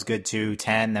team, that was good too.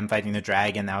 10, them fighting the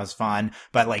dragon, that was fun.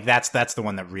 But like, that's the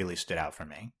one that really stood out for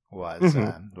me.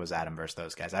 Was Adam versus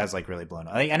those guys. I was like really blown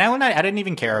away. And I didn't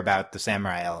even care about the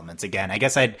samurai elements. Again, I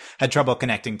guess I had trouble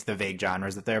connecting to the vague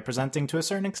genres that they're presenting to a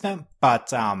certain extent.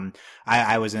 But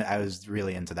I was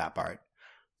really into that part.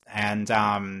 And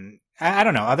I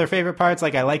don't know, other favorite parts,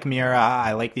 like I like Mira,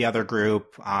 I like the other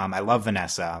group, I love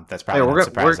Vanessa. That's probably not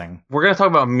surprising. We're gonna talk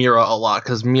about Mira a lot,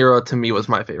 because Mira to me was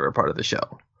my favorite part of the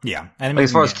show. Yeah, and like,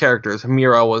 as far as characters,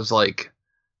 Mira was like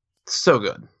so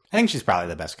good. I think she's probably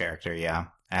the best character. Yeah.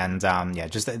 And,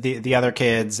 just the other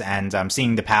kids, and,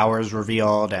 seeing the powers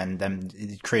revealed and them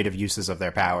creative uses of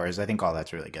their powers. I think all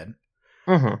that's really good.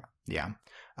 Mm-hmm. Yeah.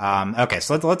 Okay.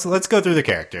 So let's go through the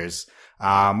characters.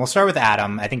 We'll start with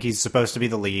Adam. I think he's supposed to be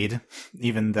the lead,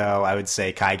 even though I would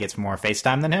say Kai gets more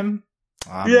FaceTime than him.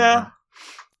 Yeah.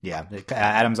 Yeah.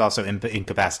 Adam's also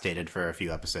incapacitated for a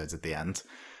few episodes at the end.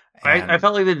 I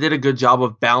felt like they did a good job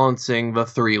of balancing the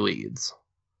 3 leads.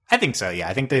 I think so, yeah.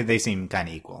 I think they seem kind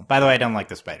of equal. By the way, I don't like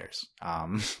the spiders.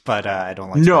 But I don't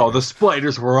like No, spiders. The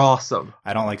spiders were awesome.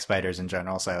 I don't like spiders in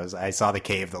general, so I saw the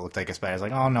cave that looked like a spider. I was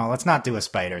like, oh no, let's not do a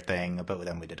spider thing. But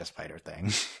then we did a spider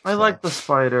thing. I like the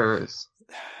spiders.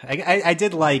 I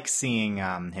did like seeing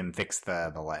him fix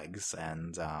the legs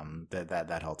and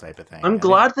that whole type of thing. I'm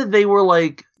glad that they were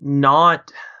like not,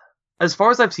 as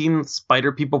far as I've seen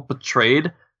spider people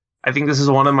portrayed, I think this is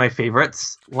one of my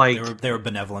favorites. Like, they were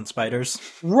benevolent spiders.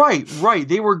 Right.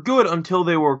 They were good until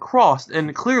they were crossed,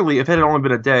 and clearly, if it had only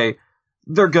been a day,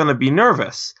 they're gonna be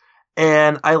nervous.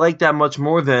 And I like that much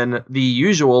more than the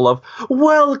usual of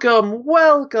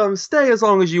welcome, stay as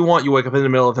long as you want. You wake up in the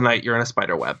middle of the night, you're in a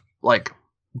spider web. Like,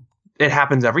 it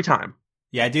happens every time.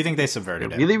 Yeah, I do think they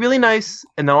subverted it. Really, really nice,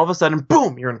 and then all of a sudden,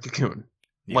 boom, you're in a cocoon.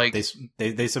 Yeah, like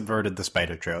they subverted the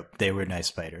spider trope. They were nice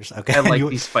spiders. Okay, I like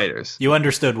these spiders. You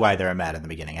understood why they were mad in the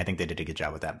beginning. I think they did a good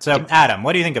job with that. So, Adam,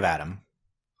 what do you think of Adam?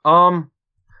 I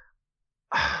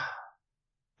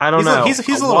don't know. He's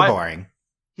a little boring.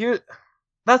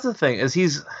 That's the thing, is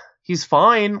he's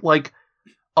fine. Like,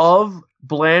 of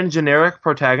bland generic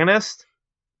protagonist,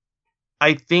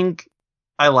 I think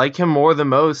I like him more than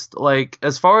most. Like,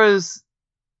 as far as,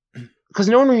 because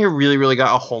no one here really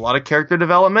got a whole lot of character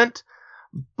development.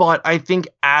 But I think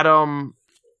Adam,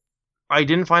 I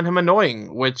didn't find him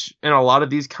annoying, which in a lot of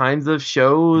these kinds of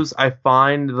shows, I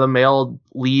find the male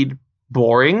lead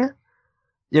boring.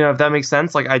 You know, if that makes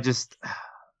sense. Like,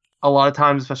 a lot of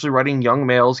times, especially writing young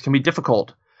males, can be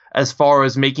difficult as far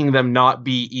as making them not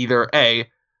be either A,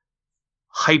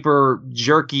 hyper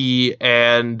jerky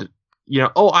and, you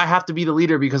know, oh, I have to be the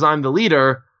leader because I'm the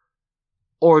leader,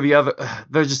 or the other.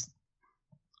 They're just,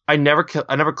 I never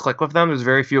click with them. There's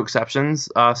very few exceptions.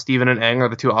 Steven and Aang are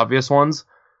the two obvious ones.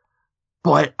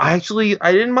 But I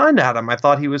didn't mind Adam. I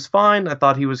thought he was fine. I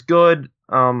thought he was good.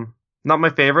 Not my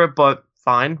favorite, but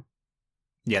fine.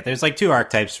 Yeah, there's like 2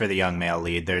 archetypes for the young male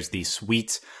lead. There's the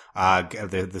sweet,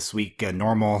 the sweet,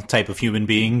 normal type of human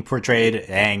being portrayed.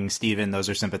 Aang, Steven, those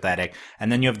are sympathetic.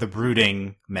 And then you have the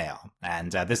brooding male.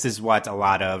 And this is what a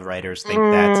lot of writers think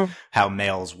that's how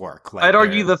males work. Like, I'd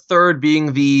argue the third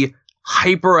being the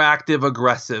hyperactive,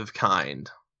 aggressive kind.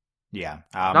 Yeah.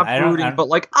 Not brooding, but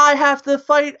like, I have to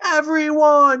fight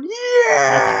everyone!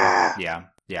 Yeah! Okay.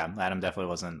 Yeah. Adam definitely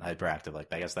wasn't hyperactive like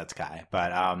that. I guess that's Kai.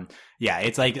 But Yeah,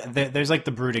 it's like there's like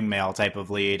the brooding male type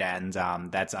of lead, and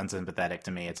that's unsympathetic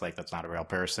to me. It's like that's not a real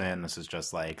person. This is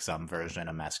just like some version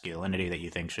of masculinity that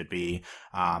you think should be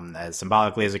as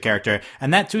symbolically as a character,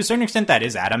 and that to a certain extent that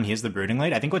is Adam. He is the brooding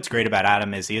lead. I think what's great about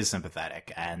Adam is he is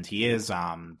sympathetic, and he is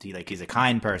he's a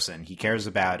kind person. He cares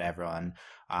about everyone.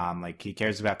 Like he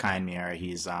cares about Kai and Mira.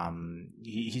 He's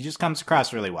he just comes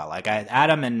across really well. Like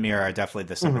Adam and Mira are definitely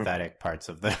the sympathetic parts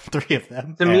of the three of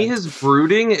them. To me, his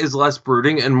brooding is less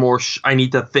brooding and more. I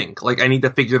need to think. Like I need to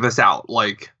figure this out.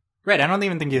 Like right. I don't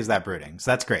even think he was that brooding.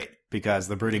 So that's great because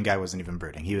the brooding guy wasn't even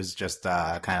brooding. He was just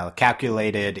kind of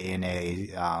calculated in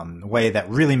a way that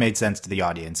really made sense to the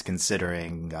audience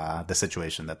considering the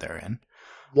situation that they're in.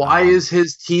 Why is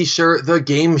his T-shirt the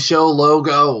game show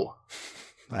logo?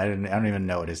 I don't even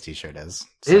know what his T-shirt is.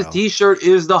 So. His T-shirt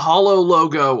is the Hollow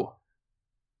logo.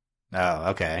 Oh,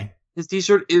 okay. His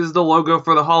T-shirt is the logo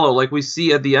for the Hollow. Like we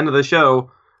see at the end of the show,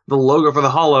 the logo for the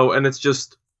Hollow, and it's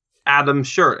just Adam's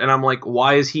shirt. And I'm like,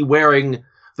 why is he wearing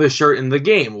the shirt in the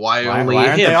game? Why only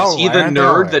him? Is he the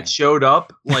nerd that showed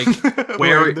up like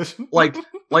wearing like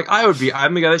I'm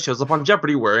the guy that shows up on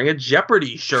Jeopardy wearing a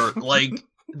Jeopardy shirt. Like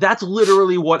that's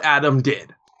literally what Adam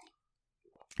did.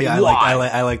 Yeah,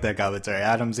 I like that commentary.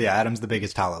 Adam's the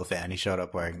biggest Hollow fan. He showed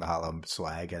up wearing the Hollow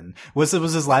swag, and was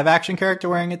his live action character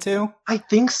wearing it too? I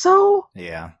think so.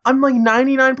 Yeah, I'm like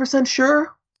 99%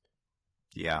 sure.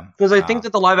 Yeah, because I think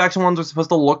that the live action ones are supposed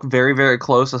to look very, very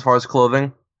close as far as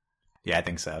clothing. Yeah, I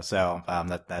think so. So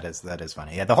that is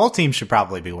funny. Yeah, the whole team should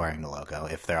probably be wearing the logo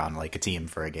if they're on like a team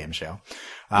for a game show.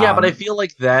 Yeah, but I feel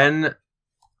like then.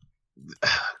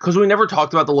 Because we never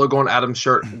talked about the logo on Adam's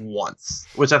shirt once,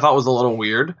 which I thought was a little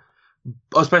weird.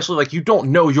 Especially, like, you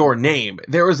don't know your name.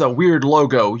 There is a weird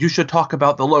logo. You should talk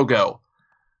about the logo.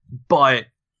 But,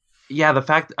 yeah, the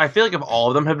fact... I feel like if all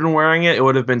of them had been wearing it, it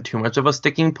would have been too much of a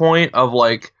sticking point of,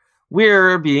 like,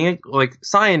 we're being, like,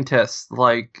 scientists.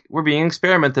 Like, we're being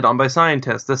experimented on by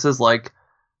scientists. This is, like,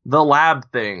 the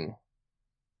lab thing.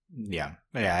 Yeah,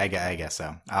 I guess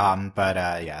so. But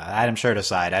Adam shirt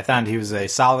aside, I found he was a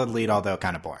solid lead, although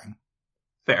kind of boring.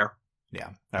 Fair. Yeah.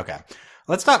 Okay.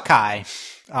 Let's talk Kai.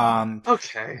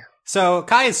 Okay. So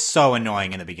Kai is so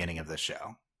annoying in the beginning of this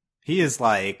show. He is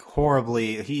like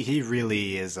horribly. He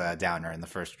really is a downer in the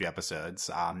first few episodes.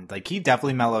 Like he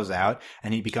definitely mellows out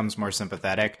and he becomes more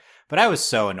sympathetic. But I was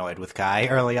so annoyed with Kai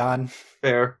early on.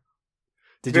 Fair.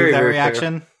 Did you have that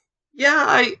reaction? Fair.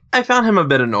 Yeah, I found him a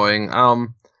bit annoying.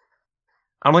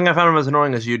 I don't think I found him as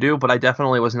annoying as you do, but I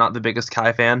definitely was not the biggest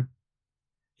Kai fan.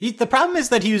 The problem is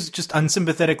that he was just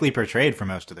unsympathetically portrayed for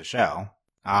most of the show.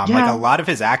 Like a lot of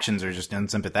his actions are just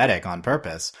unsympathetic on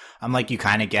purpose. Like you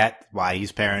kind of get why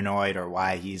he's paranoid or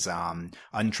why he's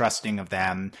untrusting of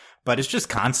them, but it's just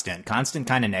constant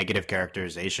kind of negative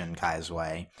characterization Kai's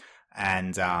way.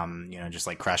 And, just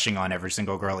like crushing on every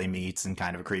single girl he meets in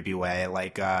kind of a creepy way.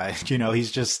 Like,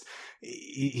 he's just,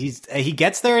 he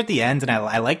gets there at the end, and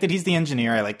I like that he's the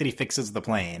engineer. I like that he fixes the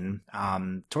plane.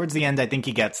 Towards the end, I think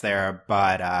he gets there,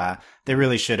 but, they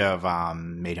really should have,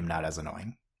 made him not as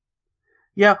annoying.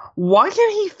 Yeah. Why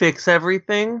can't he fix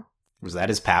everything? Was that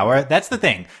his power? That's the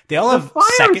thing. They all have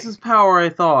fire is his power, I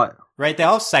thought. Right, they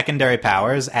all have secondary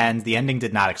powers, and the ending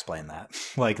did not explain that.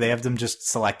 Like, they have them just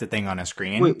select a thing on a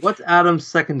screen. Wait, what's Adam's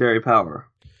secondary power?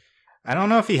 I don't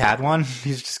know if he had one.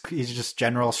 He's just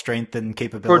general strength and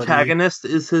capability. Protagonist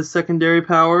is his secondary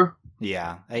power?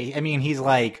 Yeah. I mean, he's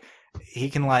like... He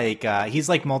can he's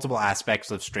like multiple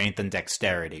aspects of strength and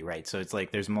dexterity, right? So it's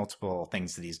like there's multiple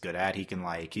things that he's good at. He can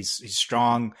he's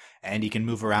strong and he can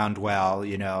move around well,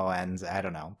 and I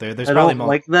don't know. There's I probably don't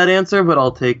like that answer, but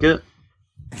I'll take it.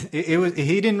 It was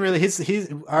he didn't really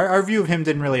our view of him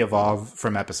didn't really evolve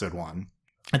from episode 1.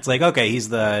 It's like, okay, he's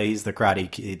the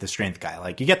karate, the strength guy.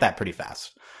 Like you get that pretty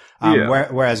fast.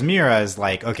 Whereas Mira is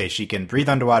like, okay, she can breathe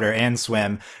underwater and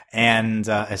swim and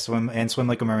swim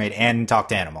like a mermaid and talk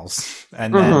to animals.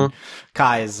 And then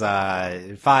Kai is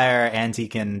fire and he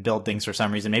can build things for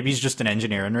some reason. Maybe he's just an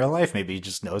engineer in real life. Maybe he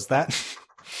just knows that.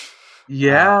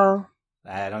 Yeah.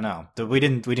 I don't know. We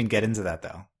didn't get into that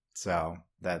though. So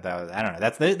that was, I don't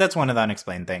know. That's one of the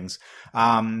unexplained things.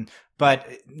 But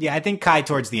yeah, I think Kai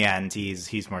towards the end,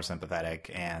 he's more sympathetic,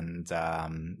 and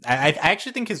I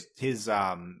actually think his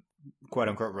quote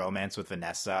unquote romance with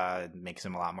Vanessa makes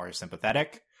him a lot more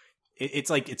sympathetic. It's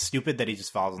like it's stupid that he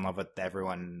just falls in love with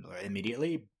everyone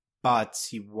immediately, but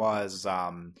he was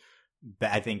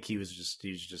I think he was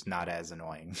just not as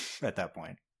annoying at that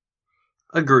point.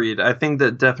 Agreed. I think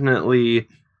that definitely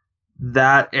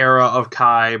that era of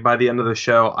Kai by the end of the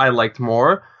show I liked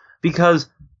more because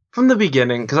from the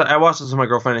beginning, because I watched this with my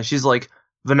girlfriend and she's like,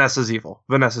 Vanessa's evil.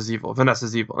 Vanessa's evil.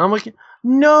 Vanessa's evil. And I'm like,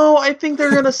 no, I think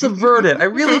they're gonna subvert it. I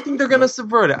really think they're gonna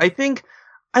subvert it.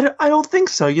 I don't think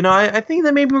so. I think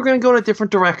that maybe we're gonna go in a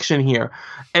different direction here.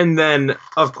 And then,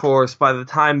 of course, by the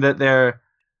time that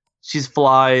she's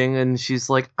flying and she's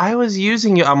like, I was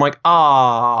using you. I'm like,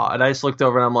 ah. And I just looked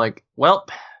over and I'm like, well,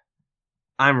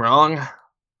 I'm wrong.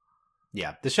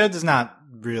 Yeah, the show does not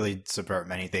really subvert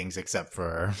many things except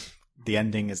for the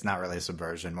ending is not really a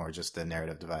subversion, more just a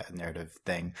narrative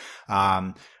thing.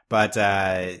 But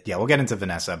yeah, we'll get into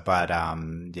Vanessa. But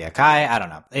yeah, Kai, I don't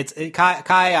know. Kai.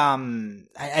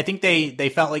 I think they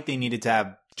felt like they needed to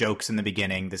have jokes in the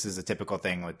beginning. This is a typical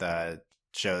thing with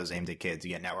shows aimed at kids.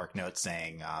 You get network notes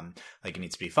saying like it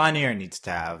needs to be funny or it needs to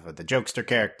have the jokester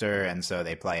character, and so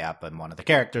they play up on one of the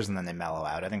characters and then they mellow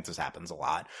out. I think this happens a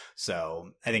lot. So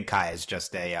I think Kai is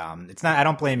just it's not, I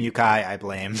don't blame you, Kai. I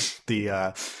blame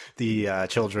the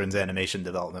children's animation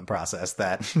development process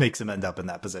that makes him end up in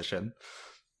that position.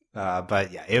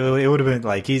 But yeah, it would have been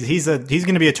like he's going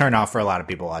to be a turnoff for a lot of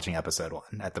people watching episode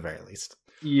 1 at the very least.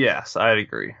 Yes, I'd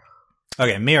agree.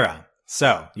 Okay, Mira.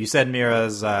 So, you said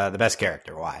Mira's the best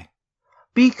character. Why?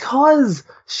 Because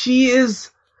she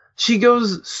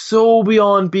goes so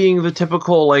beyond being the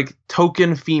typical, like,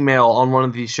 token female on one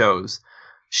of these shows.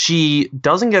 She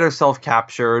doesn't get herself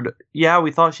captured. Yeah,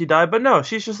 we thought she died, but no,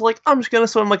 she's just like, I'm just gonna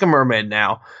swim like a mermaid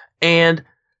now. And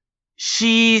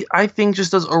she, I think,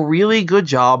 just does a really good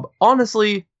job.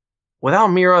 Honestly, without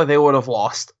Mira, they would have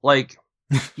lost. Like,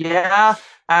 yeah,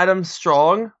 Adam's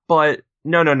strong, but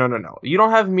no. You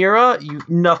don't have Mira,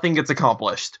 nothing gets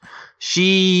accomplished.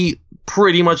 She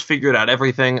pretty much figured out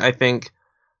everything. I think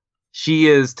she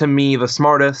is, to me, the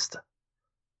smartest.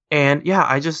 And yeah,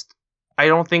 I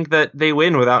don't think that they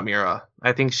win without Mira.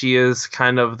 I think she is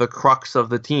kind of the crux of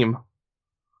the team.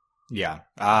 Yeah.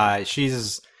 She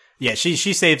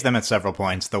saves them at several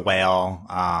points. The whale,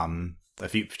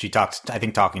 she talks, I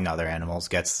think talking to other animals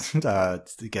gets them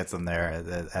there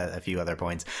at a few other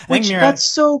points. That's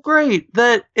so great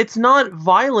that it's not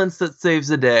violence that saves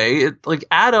the day.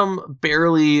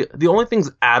 The only things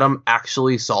Adam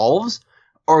actually solves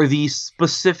are the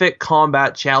specific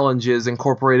combat challenges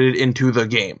incorporated into the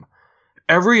game.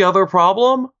 Every other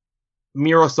problem,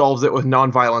 Mira solves it with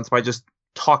non-violence by just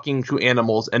talking to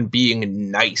animals and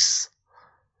being nice.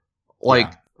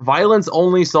 Violence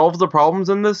only solves the problems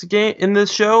in this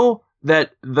show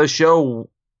that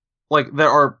there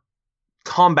are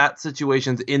combat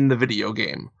situations in the video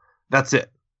game. That's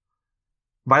it.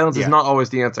 Violence is not always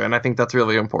the answer, and I think that's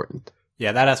really important.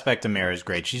 Yeah, that aspect of Mira is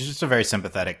great. She's just a very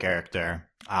sympathetic character.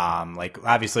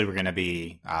 Obviously we're going to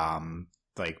be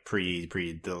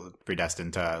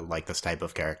predestined to like this type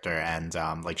of character, and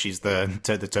she's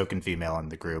the token female in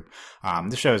the group.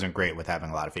 The show isn't great with having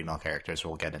a lot of female characters, so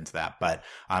we'll get into that, but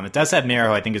it does have Mira,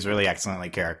 who I think is really excellently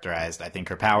characterized. I think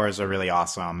her powers are really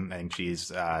awesome. I think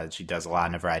she does a lot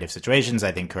in a variety of situations.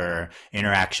 I think her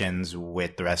interactions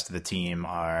with the rest of the team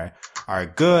are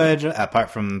good,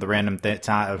 apart from the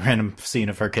random scene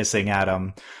of her kissing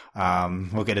Adam.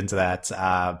 We'll get into that,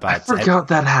 but I forgot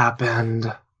that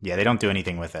happened. Yeah, they don't do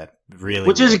anything with it, really.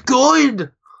 Which is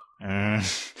good!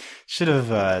 Should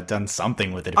have done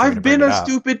something with it. I've been a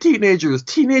stupid teenager.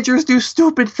 Teenagers do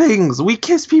stupid things. We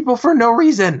kiss people for no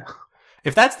reason.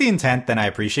 If that's the intent, then I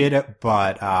appreciate it,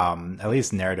 but at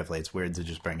least narratively, it's weird to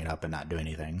just bring it up and not do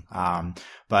anything.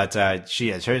 But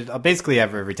she is. Basically,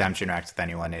 every time she interacts with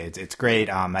anyone, it's great.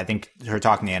 I think her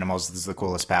talking to animals is the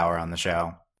coolest power on the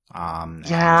show.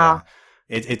 Yeah.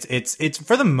 It's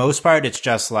for the most part, it's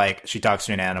just like she talks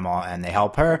to an animal and they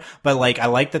help her. But I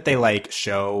like that they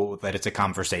show that it's a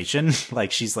conversation.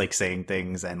 She's saying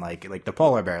things, and like the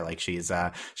polar bear, she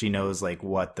knows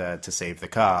what to save the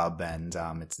cub, and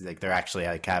it's they're actually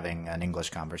having an English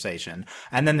conversation.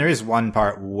 And then there is one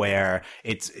part where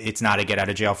it's not a get out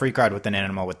of jail free card with an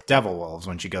animal with devil wolves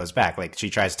when she goes back. She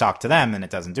tries to talk to them and it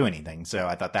doesn't do anything. So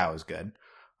I thought that was good.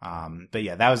 But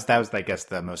yeah, that was I guess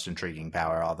the most intriguing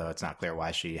power, although it's not clear why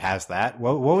she has that.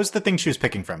 What was the thing she was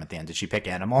picking from at the end? Did she pick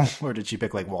animal or did she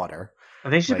pick water?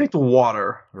 I think she picked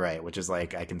water. Right, which is I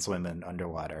can swim in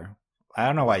underwater. I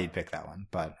don't know why you'd pick that one,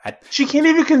 but she can't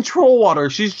even control water.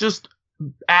 She's just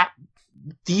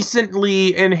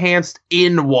decently enhanced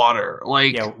in water.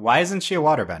 Yeah, why isn't she a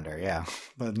waterbender? Yeah,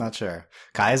 I'm not sure.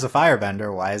 Kai is a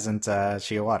firebender. Why isn't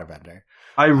she a waterbender?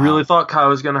 I really thought Kai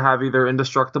was going to have either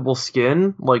indestructible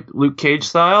skin, like Luke Cage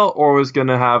style, or was going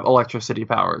to have electricity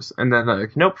powers. And then,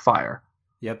 nope, fire.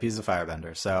 Yep, he's a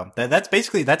firebender. So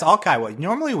that's all Kai.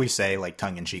 Normally we say,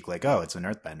 tongue-in-cheek, oh, it's an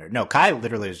earthbender. No, Kai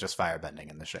literally is just firebending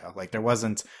in the show.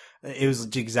 It was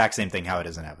the exact same thing how it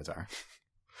is in Avatar.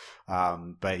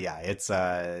 But yeah, it's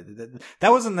that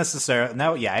wasn't necessarily.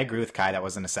 No, yeah, I agree with Kai. That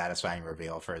wasn't a satisfying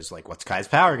reveal for his like, what's Kai's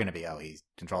power going to be? Oh, he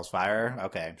controls fire.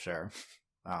 Okay, sure.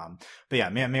 But yeah,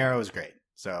 Mira was great.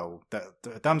 So the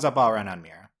thumbs up all around on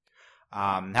Mira.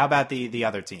 How about the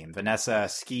other team? Vanessa,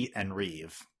 Skeet, and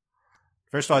Reeve.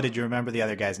 First of all, did you remember the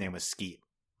other guy's name was Skeet?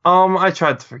 I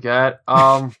tried to forget.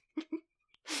 Do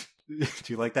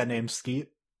you like that name, Skeet?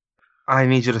 I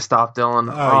need you to stop,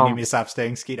 Dylan. Oh, you need me to stop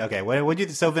saying Skeet? Okay, what you?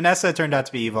 So Vanessa turned out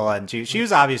to be evil, and she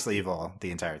was obviously evil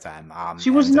the entire time. She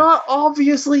was not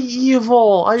obviously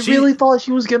evil. I really thought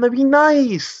she was gonna be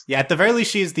nice. Yeah, at the very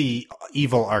least, she's the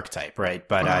evil archetype, right?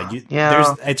 But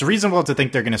it's reasonable to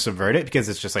think they're gonna subvert it, because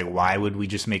it's just like, why would we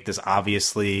just make this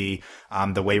obviously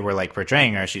the way we're like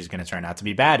portraying her? She's gonna turn out to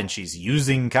be bad, and she's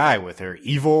using Kai with her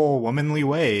evil womanly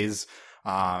ways.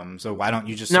 So why don't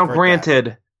you just now?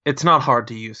 Granted. It's not hard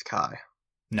to use Kai.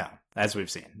 No, as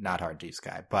we've seen, not hard to use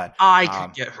Kai. But I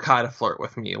could get Kai to flirt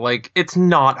with me. Like, it's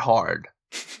not hard.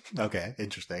 Okay,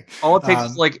 interesting. All it takes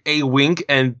is like a wink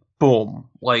and boom.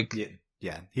 Like,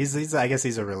 yeah. He's I guess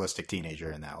he's a realistic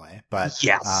teenager in that way. But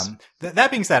yes.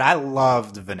 That being said, I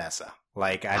loved Vanessa.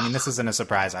 Like, I mean, this isn't a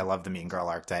surprise. I love the mean girl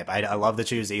archetype. I love that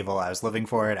she was evil. I was living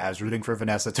for it. I was rooting for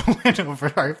Vanessa to win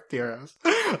over our heroes.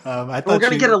 I thought we're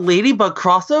gonna get a Ladybug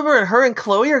crossover, and her and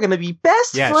Chloe are gonna be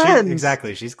best friends.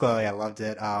 Exactly. She's Chloe. I loved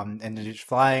it. And she's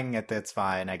flying. It's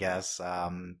fine, I guess.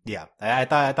 Yeah. I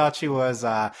thought she was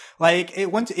like,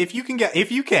 it once if you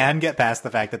can get past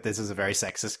the fact that this is a very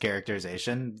sexist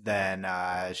characterization, then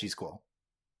she's cool.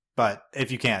 But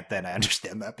if you can't, then I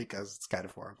understand that, because it's kind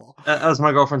of horrible. As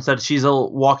my girlfriend said, she's a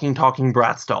walking, talking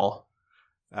Bratz doll.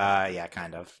 Yeah,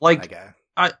 kind of. Like,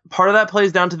 part of that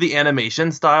plays down to the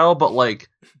animation style, but like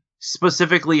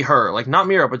specifically her, like not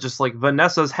Mira, but just like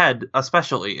Vanessa's head,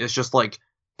 especially, is just like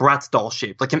Bratz doll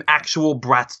shaped, like an actual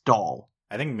Bratz doll.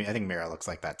 I think Mira looks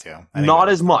like that too. Not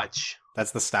as much.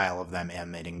 That's the style of them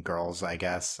animating girls, I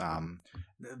guess.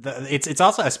 It's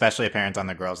also especially apparent on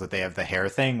the girls that they have the hair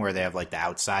thing, where they have like the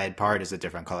outside part is a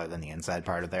different color than the inside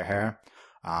part of their hair.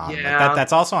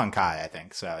 That's also on Kai, I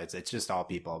think. So it's just all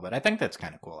people, but I think that's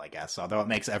kind of cool, I guess. Although it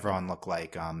makes everyone look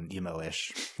like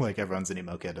emo-ish, like everyone's an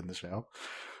emo kid in the show.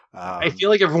 I feel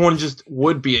like everyone just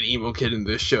would be an emo kid in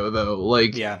this show, though.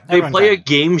 Like, yeah, they play a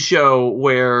game show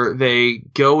where they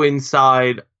go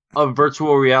inside a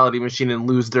virtual reality machine and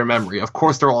lose their memory. Of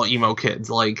course, they're all emo kids.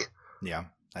 Like, yeah,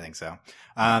 I think so.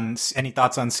 Any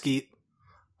thoughts on Skeet?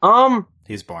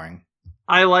 He's boring.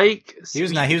 I like.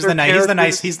 He's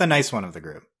the nice one of the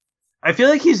group. I feel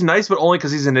like he's nice, but only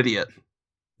because he's an idiot.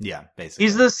 Yeah, basically.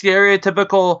 He's the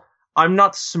stereotypical "I'm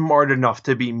not smart enough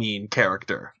to be mean"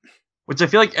 character, which I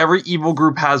feel like every evil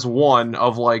group has one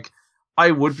of. Like,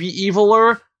 I would be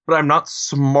eviler, but I'm not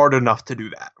smart enough to do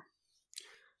that.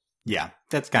 Yeah,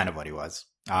 that's kind of what he was.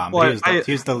 He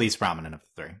was the least prominent of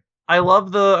the three. I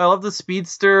love the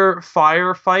speedster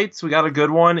fire fights. We got a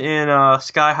good one in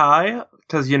Sky High,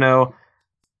 because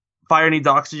fire needs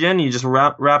oxygen. You just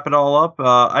wrap it all up.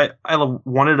 I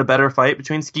wanted a better fight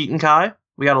between Skeet and Kai.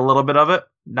 We got a little bit of it,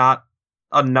 not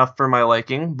enough for my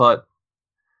liking, but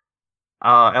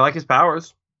I like his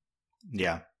powers.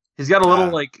 Yeah, he's got a little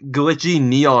like glitchy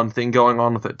neon thing going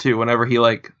on with it too. Whenever he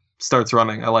like starts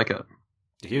running, I like it.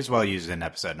 He was well used in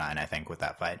episode 9, I think, with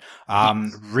that fight.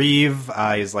 Reeve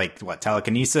is like,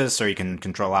 telekinesis, or you can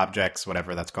control objects,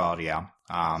 whatever that's called, yeah.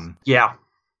 Yeah.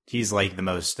 He's like the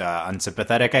most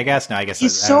unsympathetic, I guess. No, I guess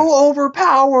he's so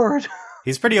overpowered.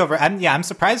 He's pretty over. I'm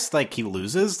surprised, like, he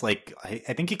loses. Like,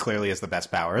 I think he clearly has the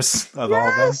best powers of all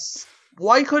of them.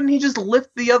 Why couldn't he just lift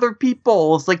the other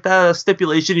people? It's like that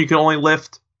stipulation you can only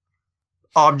lift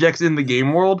objects in the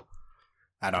game world.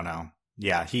 I don't know.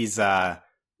 Yeah, he's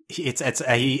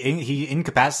he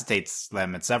incapacitates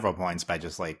them at several points by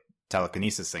just like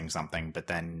telekinesising something, but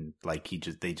then like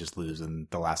they just lose in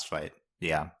the last fight.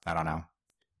 Yeah, I don't know.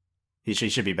 He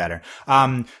should be better.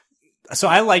 So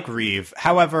I like Reeve.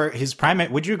 However,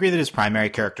 would you agree that his primary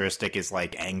characteristic is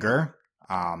like anger,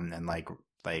 and like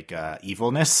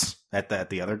evilness at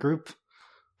the other group?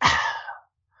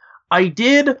 I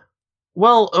did.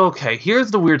 Well, okay.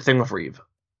 Here's the weird thing with Reeve.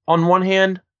 On one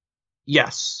hand,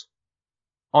 yes.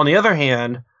 On the other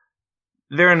hand,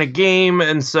 they're in a game,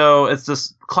 and so it's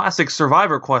this classic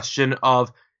Survivor question of,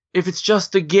 if it's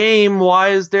just a game,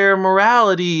 why is there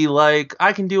morality? Like,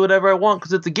 I can do whatever I want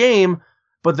because it's a game,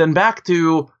 but then back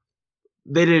to,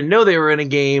 they didn't know they were in a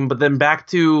game, but then back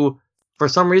to, for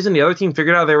some reason, the other team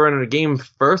figured out they were in a game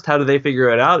first. How did they figure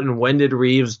it out? And when did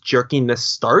Reeve's jerkiness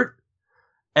start?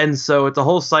 And so it's a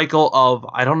whole cycle of,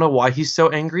 I don't know why he's so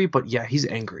angry, but yeah, he's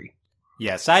angry.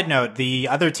 Yeah, side note, the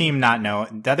other team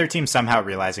somehow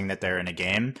realizing that they're in a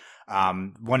game,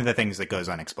 one of the things that goes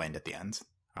unexplained at the end.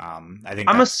 I think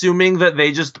I'm assuming that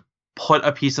they just put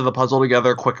a piece of the puzzle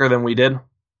together quicker than we did.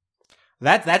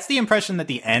 That's the impression that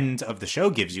the end of the show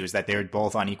gives you, is that they were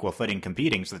both on equal footing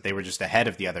competing, so that they were just ahead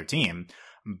of the other team.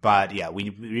 But yeah,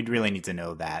 we'd really need to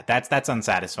know that. That's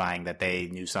unsatisfying that they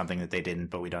knew something that they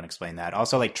didn't, but we don't explain that.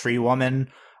 Also, like Tree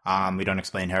Woman, we don't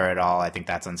explain her at all. I think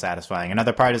that's unsatisfying.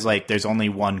 Another part is like there's only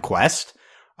one quest.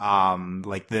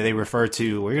 Like they refer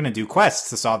to, we're gonna do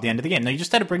quests to solve the end of the game. No, you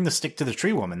just had to bring the stick to the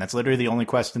Tree Woman. That's literally the only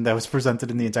question that was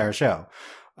presented in the entire show.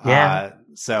 Yeah.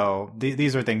 So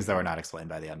these are things that were not explained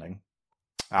by the ending.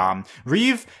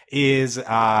 Reeve is,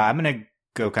 I'm going to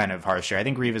go kind of harsh here. I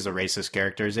think Reeve is a racist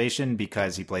characterization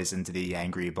because he plays into the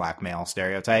angry black male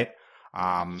stereotype.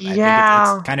 I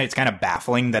think it's kind of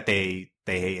baffling that they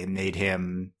made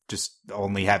him just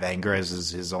only have anger as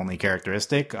his only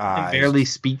characteristic. He barely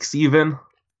speaks even.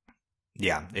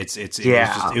 Yeah,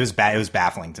 it was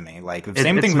baffling to me. Like the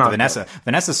same thing with Vanessa. Good.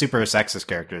 Vanessa's super sexist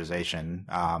characterization.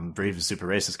 Reeve's super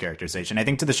racist characterization. I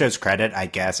think to the show's credit, I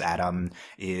guess Adam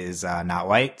is not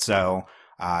white, so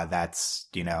that's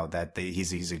that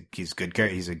he's a good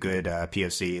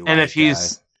POC. And if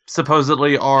he's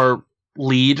supposedly our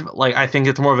lead, like I think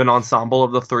it's more of an ensemble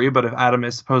of the three. But if Adam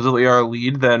is supposedly our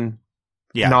lead, then.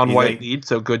 Yeah, non-white lead,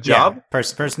 so good job. Yeah,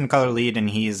 person of color lead, and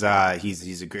he's a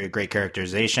great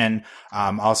characterization.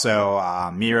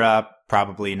 Also, Mira,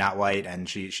 probably not white, and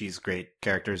she's great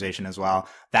characterization as well.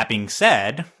 That being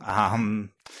said,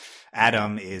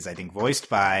 Adam is, I think, voiced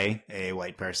by a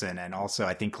white person, and also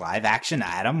I think live action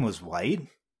Adam was white.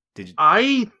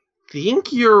 I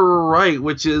think you're right,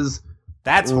 which is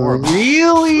that's horrible.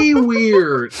 Really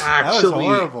weird. Actually, that was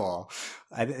horrible.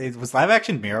 It was live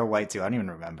action Mira white too. I don't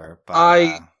even remember. But,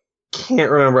 I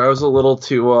can't remember. I was a little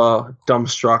too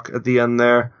dumbstruck at the end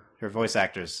there. Her voice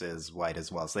actress is white as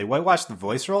well, so they whitewashed the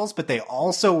voice roles, but they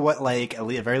also at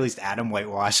the very least Adam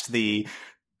whitewashed the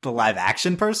live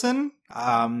action person.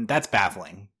 That's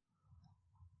baffling.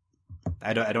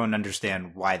 I don't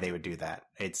understand why they would do that.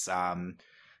 It's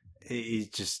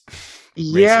just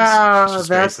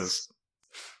racist.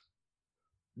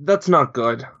 That's not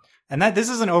good. And this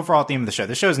is an overall theme of the show.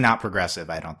 The show is not progressive,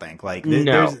 I don't think. Like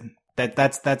no.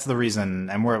 That's the reason,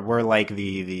 and we're like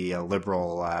the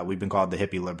liberal. We've been called the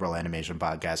hippie liberal animation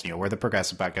podcast. We're the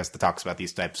progressive podcast that talks about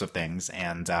these types of things.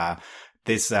 And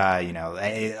this,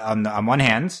 on one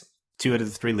hand, 2 out of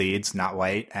the 3 leads not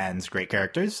white and great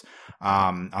characters.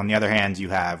 On the other hand, you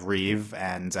have Reeve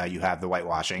and you have the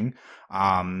whitewashing.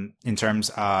 In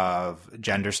terms of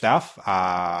gender stuff,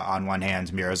 on one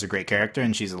hand, Mira's a great character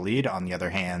and she's a lead. On the other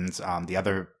hand, the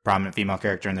other prominent female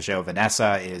character in the show,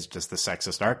 Vanessa, is just the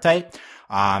sexist archetype.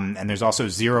 And there's also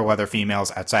 0 other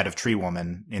females outside of Tree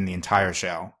Woman in the entire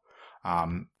show.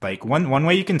 Like one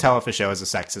way you can tell if a show has a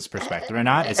sexist perspective or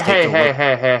not is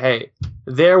hey.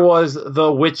 There was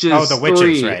the Witches. Oh, the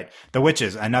Witches, right? The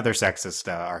Witches, another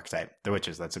sexist archetype. The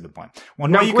Witches, that's a good point.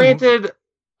 Granted,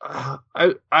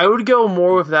 I would go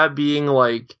more with that being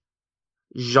like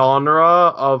genre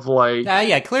of like.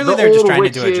 Clearly they're just trying to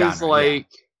do a genre. Like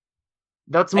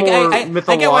that's more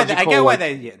mythological.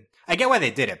 I get why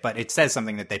they did it, but it says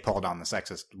something that they pulled on the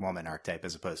sexist woman archetype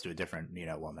as opposed to a different,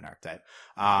 woman archetype.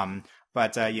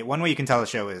 But one way you can tell the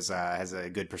show has a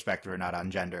good perspective or not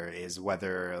on gender is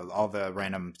whether all the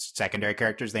random secondary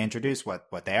characters they introduce, what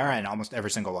they are, and almost every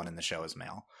single one in the show is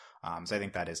male. So I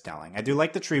think that is telling. I do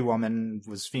like the Tree Woman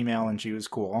was female and she was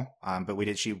cool, but we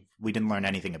didn't learn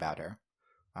anything about her,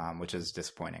 which is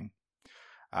disappointing.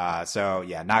 So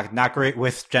yeah, not great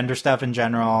with gender stuff in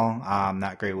general.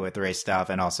 Not great with race stuff,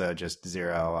 and also just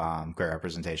 0 queer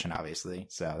representation, obviously.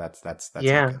 So that's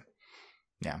yeah,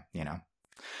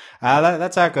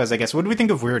 that's how it goes, I guess. What do we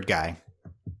think of Weird Guy?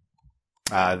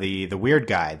 The weird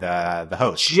guy, the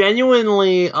host.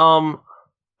 Genuinely, I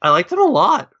liked him a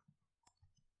lot.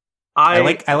 I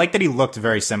like that he looked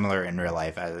very similar in real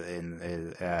life as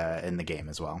in the game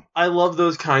as well. I love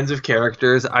those kinds of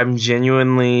characters. I'm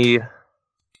genuinely.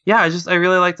 Yeah, I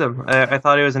really liked him. I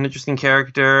thought he was an interesting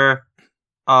character.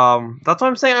 That's why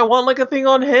I'm saying I want like a thing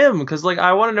on him, because like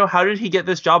I want to know, how did he get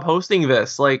this job hosting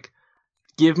this? Like,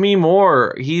 give me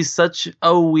more. He's such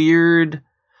a weird,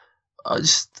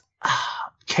 just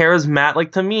charismatic.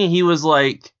 Like to me, he was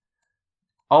like,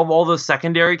 of all the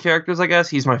secondary characters, I guess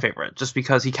he's my favorite, just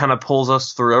because he kind of pulls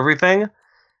us through everything.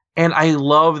 And I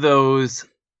love those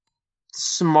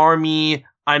smarmy,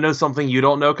 I know something you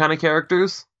don't know kind of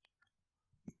characters.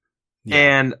 Yeah.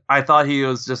 And I thought he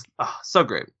was just so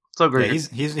great. So great.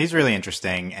 Yeah, he's really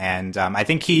interesting, and I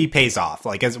think he pays off.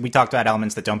 Like, as we talked about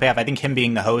elements that don't pay off, I think him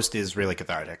being the host is really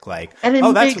cathartic. Like, and it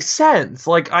makes sense.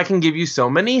 Like, I can give you so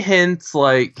many hints.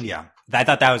 Like, yeah, I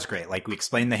thought that was great. Like, we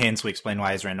explained the hints, we explained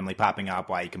why he's randomly popping up,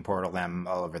 why you can portal them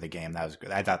all over the game. That was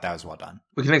good. I thought that was well done.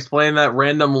 We can explain that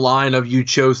random line of "you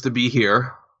chose to be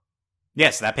here."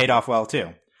 Yes, that paid off well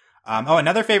too.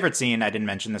 Another favorite scene, I didn't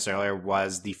mention this earlier,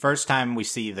 was the first time we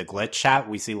see the glitch hat.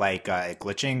 We see like it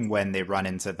glitching when they run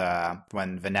into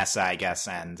when Vanessa, I guess,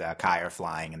 and Kai are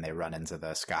flying and they run into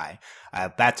the sky.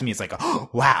 That to me is like, oh,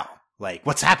 wow. Like,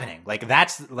 what's happening? Like,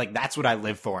 that's what I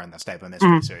live for in this type of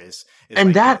mystery series.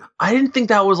 And like, I didn't think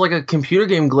that was like a computer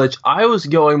game glitch. I was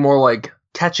going more like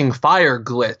Catching Fire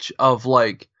glitch of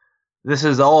like, this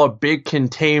is all a big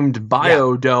contained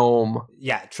biodome.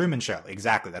 Yeah, Truman Show.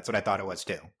 Exactly. That's what I thought it was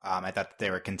too. I thought that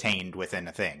they were contained within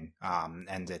a thing.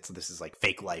 And this is like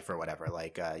fake life or whatever.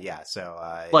 Like,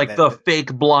 So, like the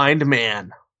fake blind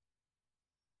man.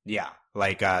 Yeah.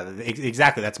 Like,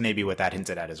 exactly. That's maybe what that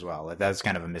hinted at as well. That was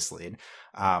kind of a mislead,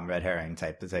 red herring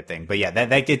type thing. But yeah, that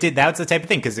was the type of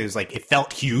thing. Cause it was like, it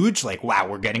felt huge. Like, wow,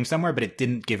 we're getting somewhere, but it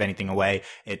didn't give anything away.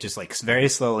 It just like very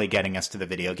slowly getting us to the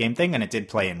video game thing. And it did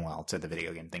play in well to the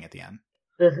video game thing at the end.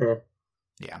 Mm-hmm.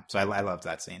 Yeah. So I loved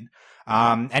that scene.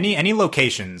 Any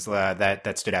locations,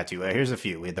 that stood out to you? Here's a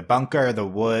few. We had the bunker, the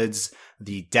woods,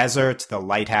 the desert, the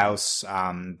lighthouse,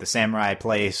 the samurai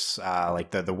place, like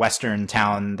the western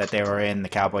town that they were in, the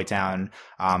cowboy town,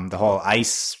 the whole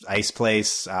ice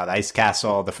place, the ice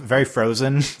castle, the very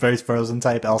frozen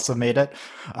type. Elsa made it.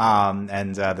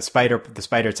 And the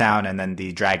spider town, and then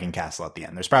the dragon castle at the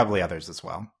end. There's probably others as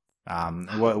well.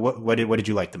 What did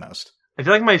you like the most? I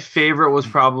feel like my favorite was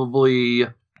probably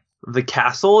the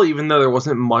castle, even though there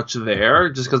wasn't much there,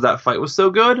 just because that fight was so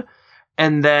good.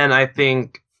 And then I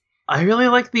think I really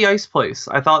liked the ice place.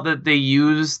 I thought that they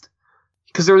used,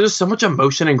 because there was just so much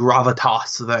emotion and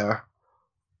gravitas there.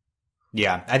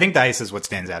 Yeah, I think the ice is what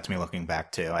stands out to me looking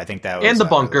back too. I think that was, and the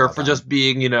bunker really well for done. just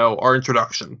being, our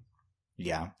introduction.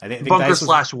 Yeah, I think bunker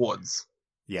 / woods.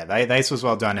 Yeah, the ice was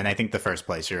well done, and I think the first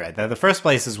place, you're right. The first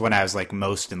place is when I was like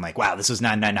most in like, wow, this is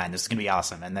 999, this is gonna be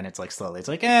awesome, and then it's like slowly, it's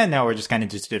like, no, we're just kind of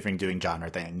just doing genre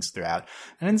things throughout,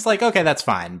 and it's like, okay, that's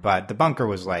fine. But the bunker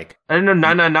was like, I didn't know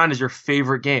 999 is your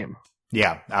favorite game.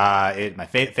 Yeah, my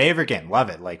favorite game. Love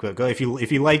it. Like, go if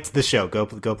you liked the show, go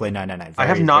play 999. I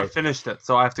have not finished it,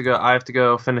 so I have to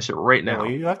go finish it right now. Well,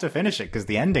 you have to finish it because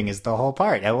the ending is the whole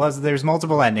part. There's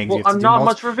multiple endings. Well, I'm not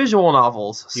much for visual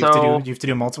novels, so you have to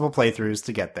do multiple playthroughs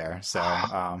to get there. So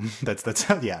that's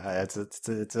yeah,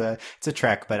 it's a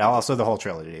trek, but also the whole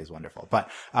trilogy is wonderful.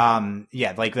 But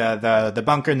yeah, like the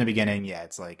bunker in the beginning, yeah,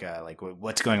 it's like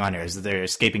what's going on here? Is there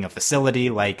escaping a facility?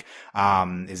 Like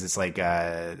is this like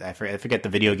I forget the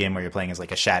video game where you're playing as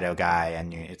like a shadow guy,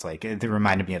 and it's like it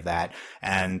reminded me of that.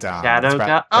 And shadow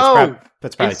guy.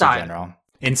 That's probably Inside. too general.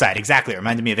 Inside, exactly. It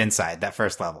reminded me of Inside, that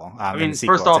first level. I mean,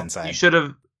 sequel, first off, Inside. you should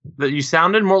have. You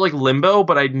sounded more like Limbo,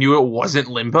 but I knew it wasn't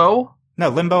Limbo. No,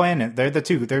 Limbo and they're the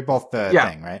two. They're both the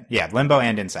thing, right? Yeah, Limbo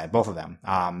and Inside, both of them.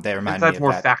 They remind me of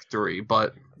more that. Factory,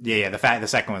 but yeah. The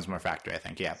second one's more Factory, I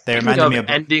think. Yeah, they reminded me of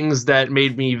endings that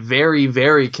made me very,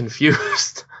 very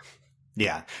confused.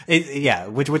 Yeah,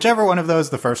 whichever one of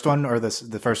those, the first one or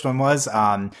the first one was,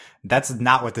 that's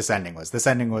not what this ending was. This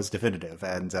ending was definitive,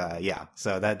 and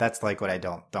so that's like what I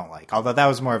don't like. Although that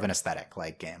was more of an aesthetic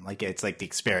like game, like it's like the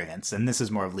experience, and this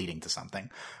is more of leading to something.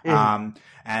 So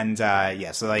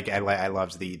like I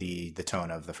loved the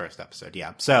tone of the first episode.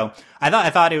 Yeah, so I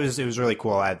thought it was really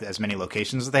cool at as many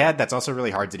locations as they had. That's also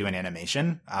really hard to do in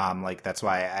animation. Like that's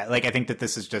why I think that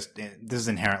this is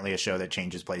inherently a show that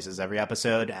changes places every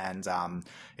episode, and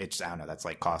it's I don't know, that's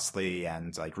like costly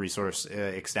and like resource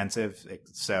extensive.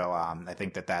 So I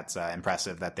think that's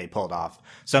impressive that they pulled off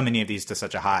so many of these to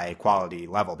such a high quality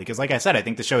level, because like I said, I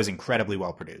think the show is incredibly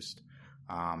well produced.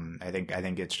 I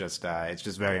think it's just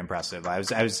very impressive. I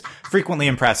was frequently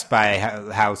impressed by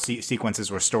how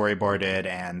sequences were storyboarded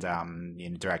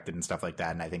and directed and stuff like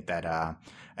that. And I think that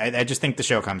I just think the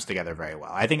show comes together very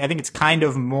well. I think it's kind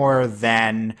of more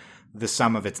than the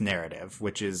sum of its narrative,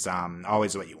 which is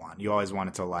always what you want. You always want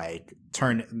it to like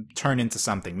turn into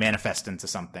something, manifest into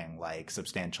something like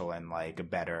substantial and like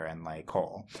better and like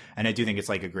whole. And I do think it's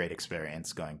like a great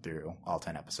experience going through all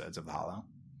 10 episodes of The Hollow.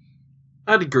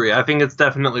 I'd agree. I think it's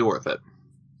definitely worth it.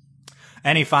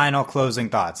 Any final closing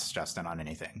thoughts, Justin, on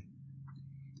anything?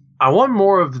 I want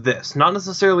more of this. Not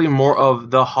necessarily more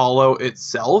of The Hollow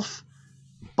itself,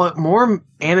 but more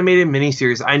animated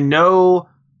miniseries. I know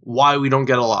why we don't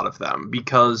get a lot of them,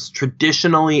 because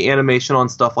traditionally animation on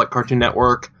stuff like Cartoon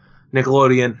Network,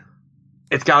 Nickelodeon,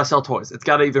 it's got to sell toys. It's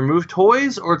got to either move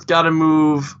toys or it's got to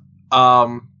move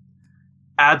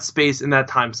ad space in that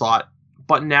time slot.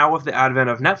 But now with the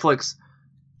advent of Netflix,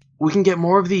 we can get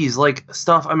more of these, like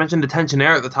stuff. I mentioned Detention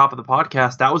Air at the top of the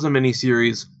podcast. That was a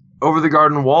miniseries Over the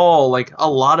Garden Wall, like a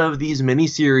lot of these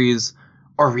miniseries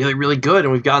are really, really good,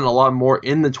 and we've gotten a lot more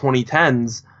in the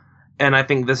 2010s. And I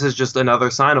think this is just another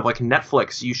sign of like,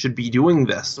 Netflix, you should be doing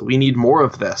this. We need more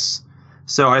of this.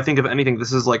 So I think if anything,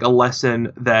 this is like a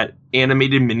lesson that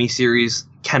animated miniseries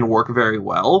can work very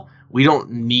well. We don't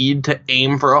need to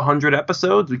aim for 100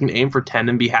 episodes. We can aim for 10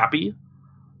 and be happy.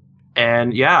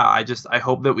 And yeah, I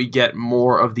hope that we get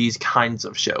more of these kinds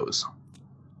of shows.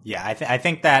 Yeah, I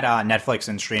think that Netflix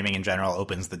and streaming in general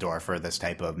opens the door for this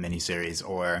type of miniseries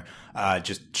or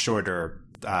just shorter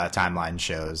timeline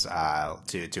shows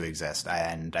to exist,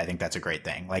 and I think that's a great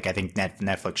thing. Like, I think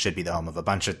Netflix should be the home of a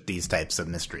bunch of these types of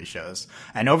mystery shows.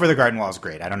 And Over the Garden Wall is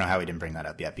great. I don't know how we didn't bring that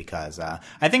up yet, because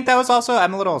I think that was also,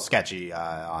 I'm a little sketchy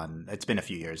on. It's been a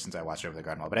few years since I watched Over the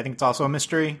Garden Wall, but I think it's also a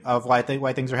mystery of why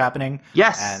things are happening.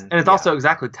 Yes, and it's also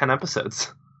exactly 10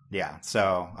 episodes. Yeah,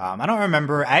 so I don't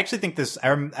remember. I actually think this. I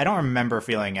don't remember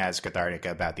feeling as cathartic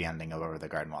about the ending of Over the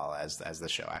Garden Wall as the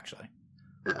show actually.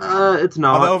 It's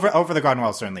not. Although Over the Garden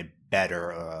Wall is certainly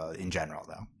better in general,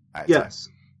 though. Yes,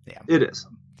 yeah, it is.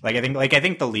 I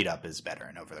think the lead up is better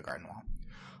in Over the Garden Wall.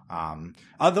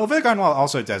 The Over the Garden Wall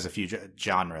also does a few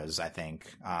genres. I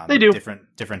think they do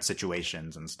different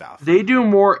situations and stuff. They do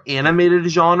more animated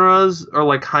genres or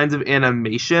like kinds of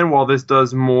animation, while this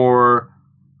does more,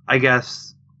 I guess,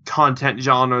 content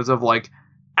genres of like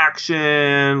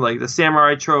action, like the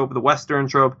samurai trope, the western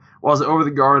trope, whilst Over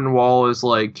the Garden Wall is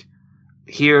like,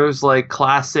 here's like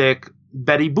classic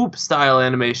Betty Boop style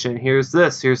animation, here's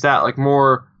this, here's that, like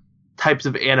more types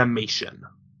of animation.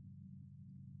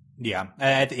 Yeah,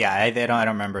 I don't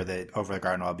remember that Over the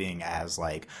Garden Wall being as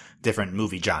like different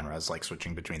movie genres, like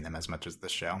switching between them as much as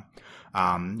this show.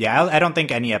 I don't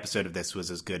think any episode of this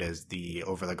was as good as the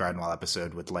Over the Garden Wall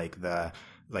episode with like the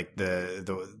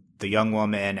young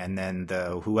woman and then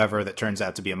the whoever that turns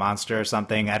out to be a monster or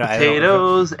something.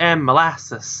 Potatoes and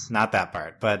molasses. Not that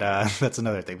part, but that's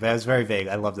another thing. But it was very vague.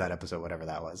 I love that episode, whatever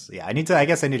that was. Yeah, I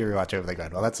guess I need to rewatch Over the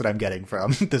Garden Wall. That's what I'm getting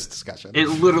from this discussion. It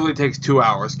literally takes 2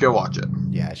 hours. Go watch it.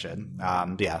 Yeah, I should.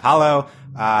 Yeah, Hollow.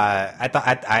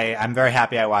 I'm very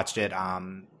happy I watched it.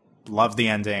 Love the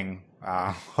ending.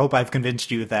 Hope I've convinced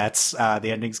you that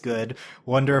the ending's good.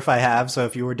 Wonder if I have. So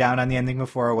if you were down on the ending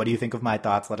before, what do you think of my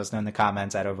thoughts? Let us know in the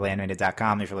comments at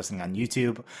overlyanimated.com. If you're listening on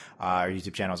YouTube, our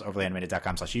YouTube channel is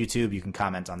overlyanimated.com/YouTube. You can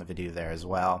comment on the video there as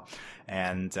well.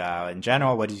 And in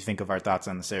general, what do you think of our thoughts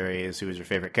on the series? Who is your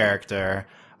favorite character?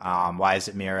 Why is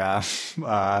it Mira?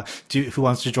 Who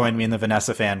wants to join me in the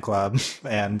Vanessa fan club?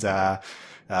 And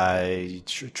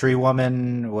Tree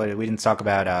Woman. We didn't talk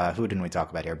about. Who didn't we talk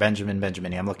about here? Benjamin.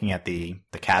 I'm looking at the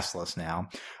cast list now.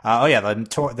 The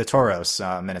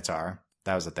Tauros Minotaur.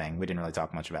 That was the thing. We didn't really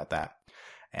talk much about that.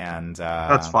 And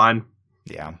that's fine.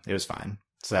 Yeah, it was fine.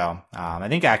 So I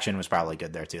think action was probably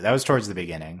good there too. That was towards the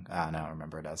beginning. I don't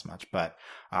remember it as much, but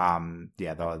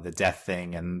the death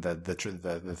thing and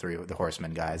the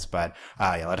horsemen guys. But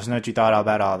let us know what you thought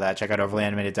about all that. Check out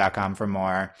overlyanimated.com for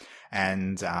more.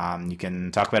 And you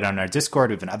can talk about it on our Discord.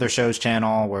 We have an Other Shows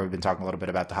channel where we've been talking a little bit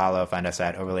about the Hollow. Find us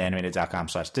at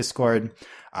overlyanimated.com/Discord.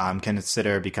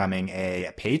 Consider becoming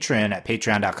a patron at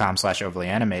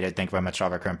patreon.com/overlyanimated. Thank you very much to all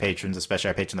of our current patrons, especially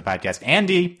our patron of the podcast,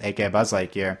 Andy, aka Buzz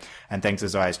Lightyear. And thanks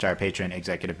as always to our patron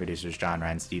executive producers, John,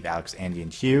 Ryan, Steve, Alex, Andy,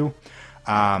 and Hugh.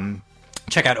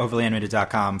 Check out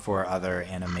overlyanimated.com for other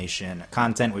animation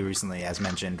content. We recently, as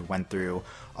mentioned, went through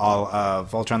all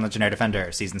of Voltron Legendary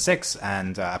Defender Season 6,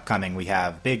 and upcoming we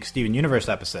have big Steven Universe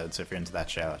episodes, so if you're into that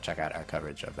show, check out our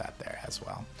coverage of that there as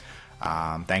well.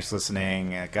 Thanks for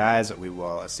listening, guys. We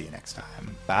will see you next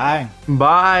time. Bye.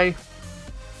 Bye.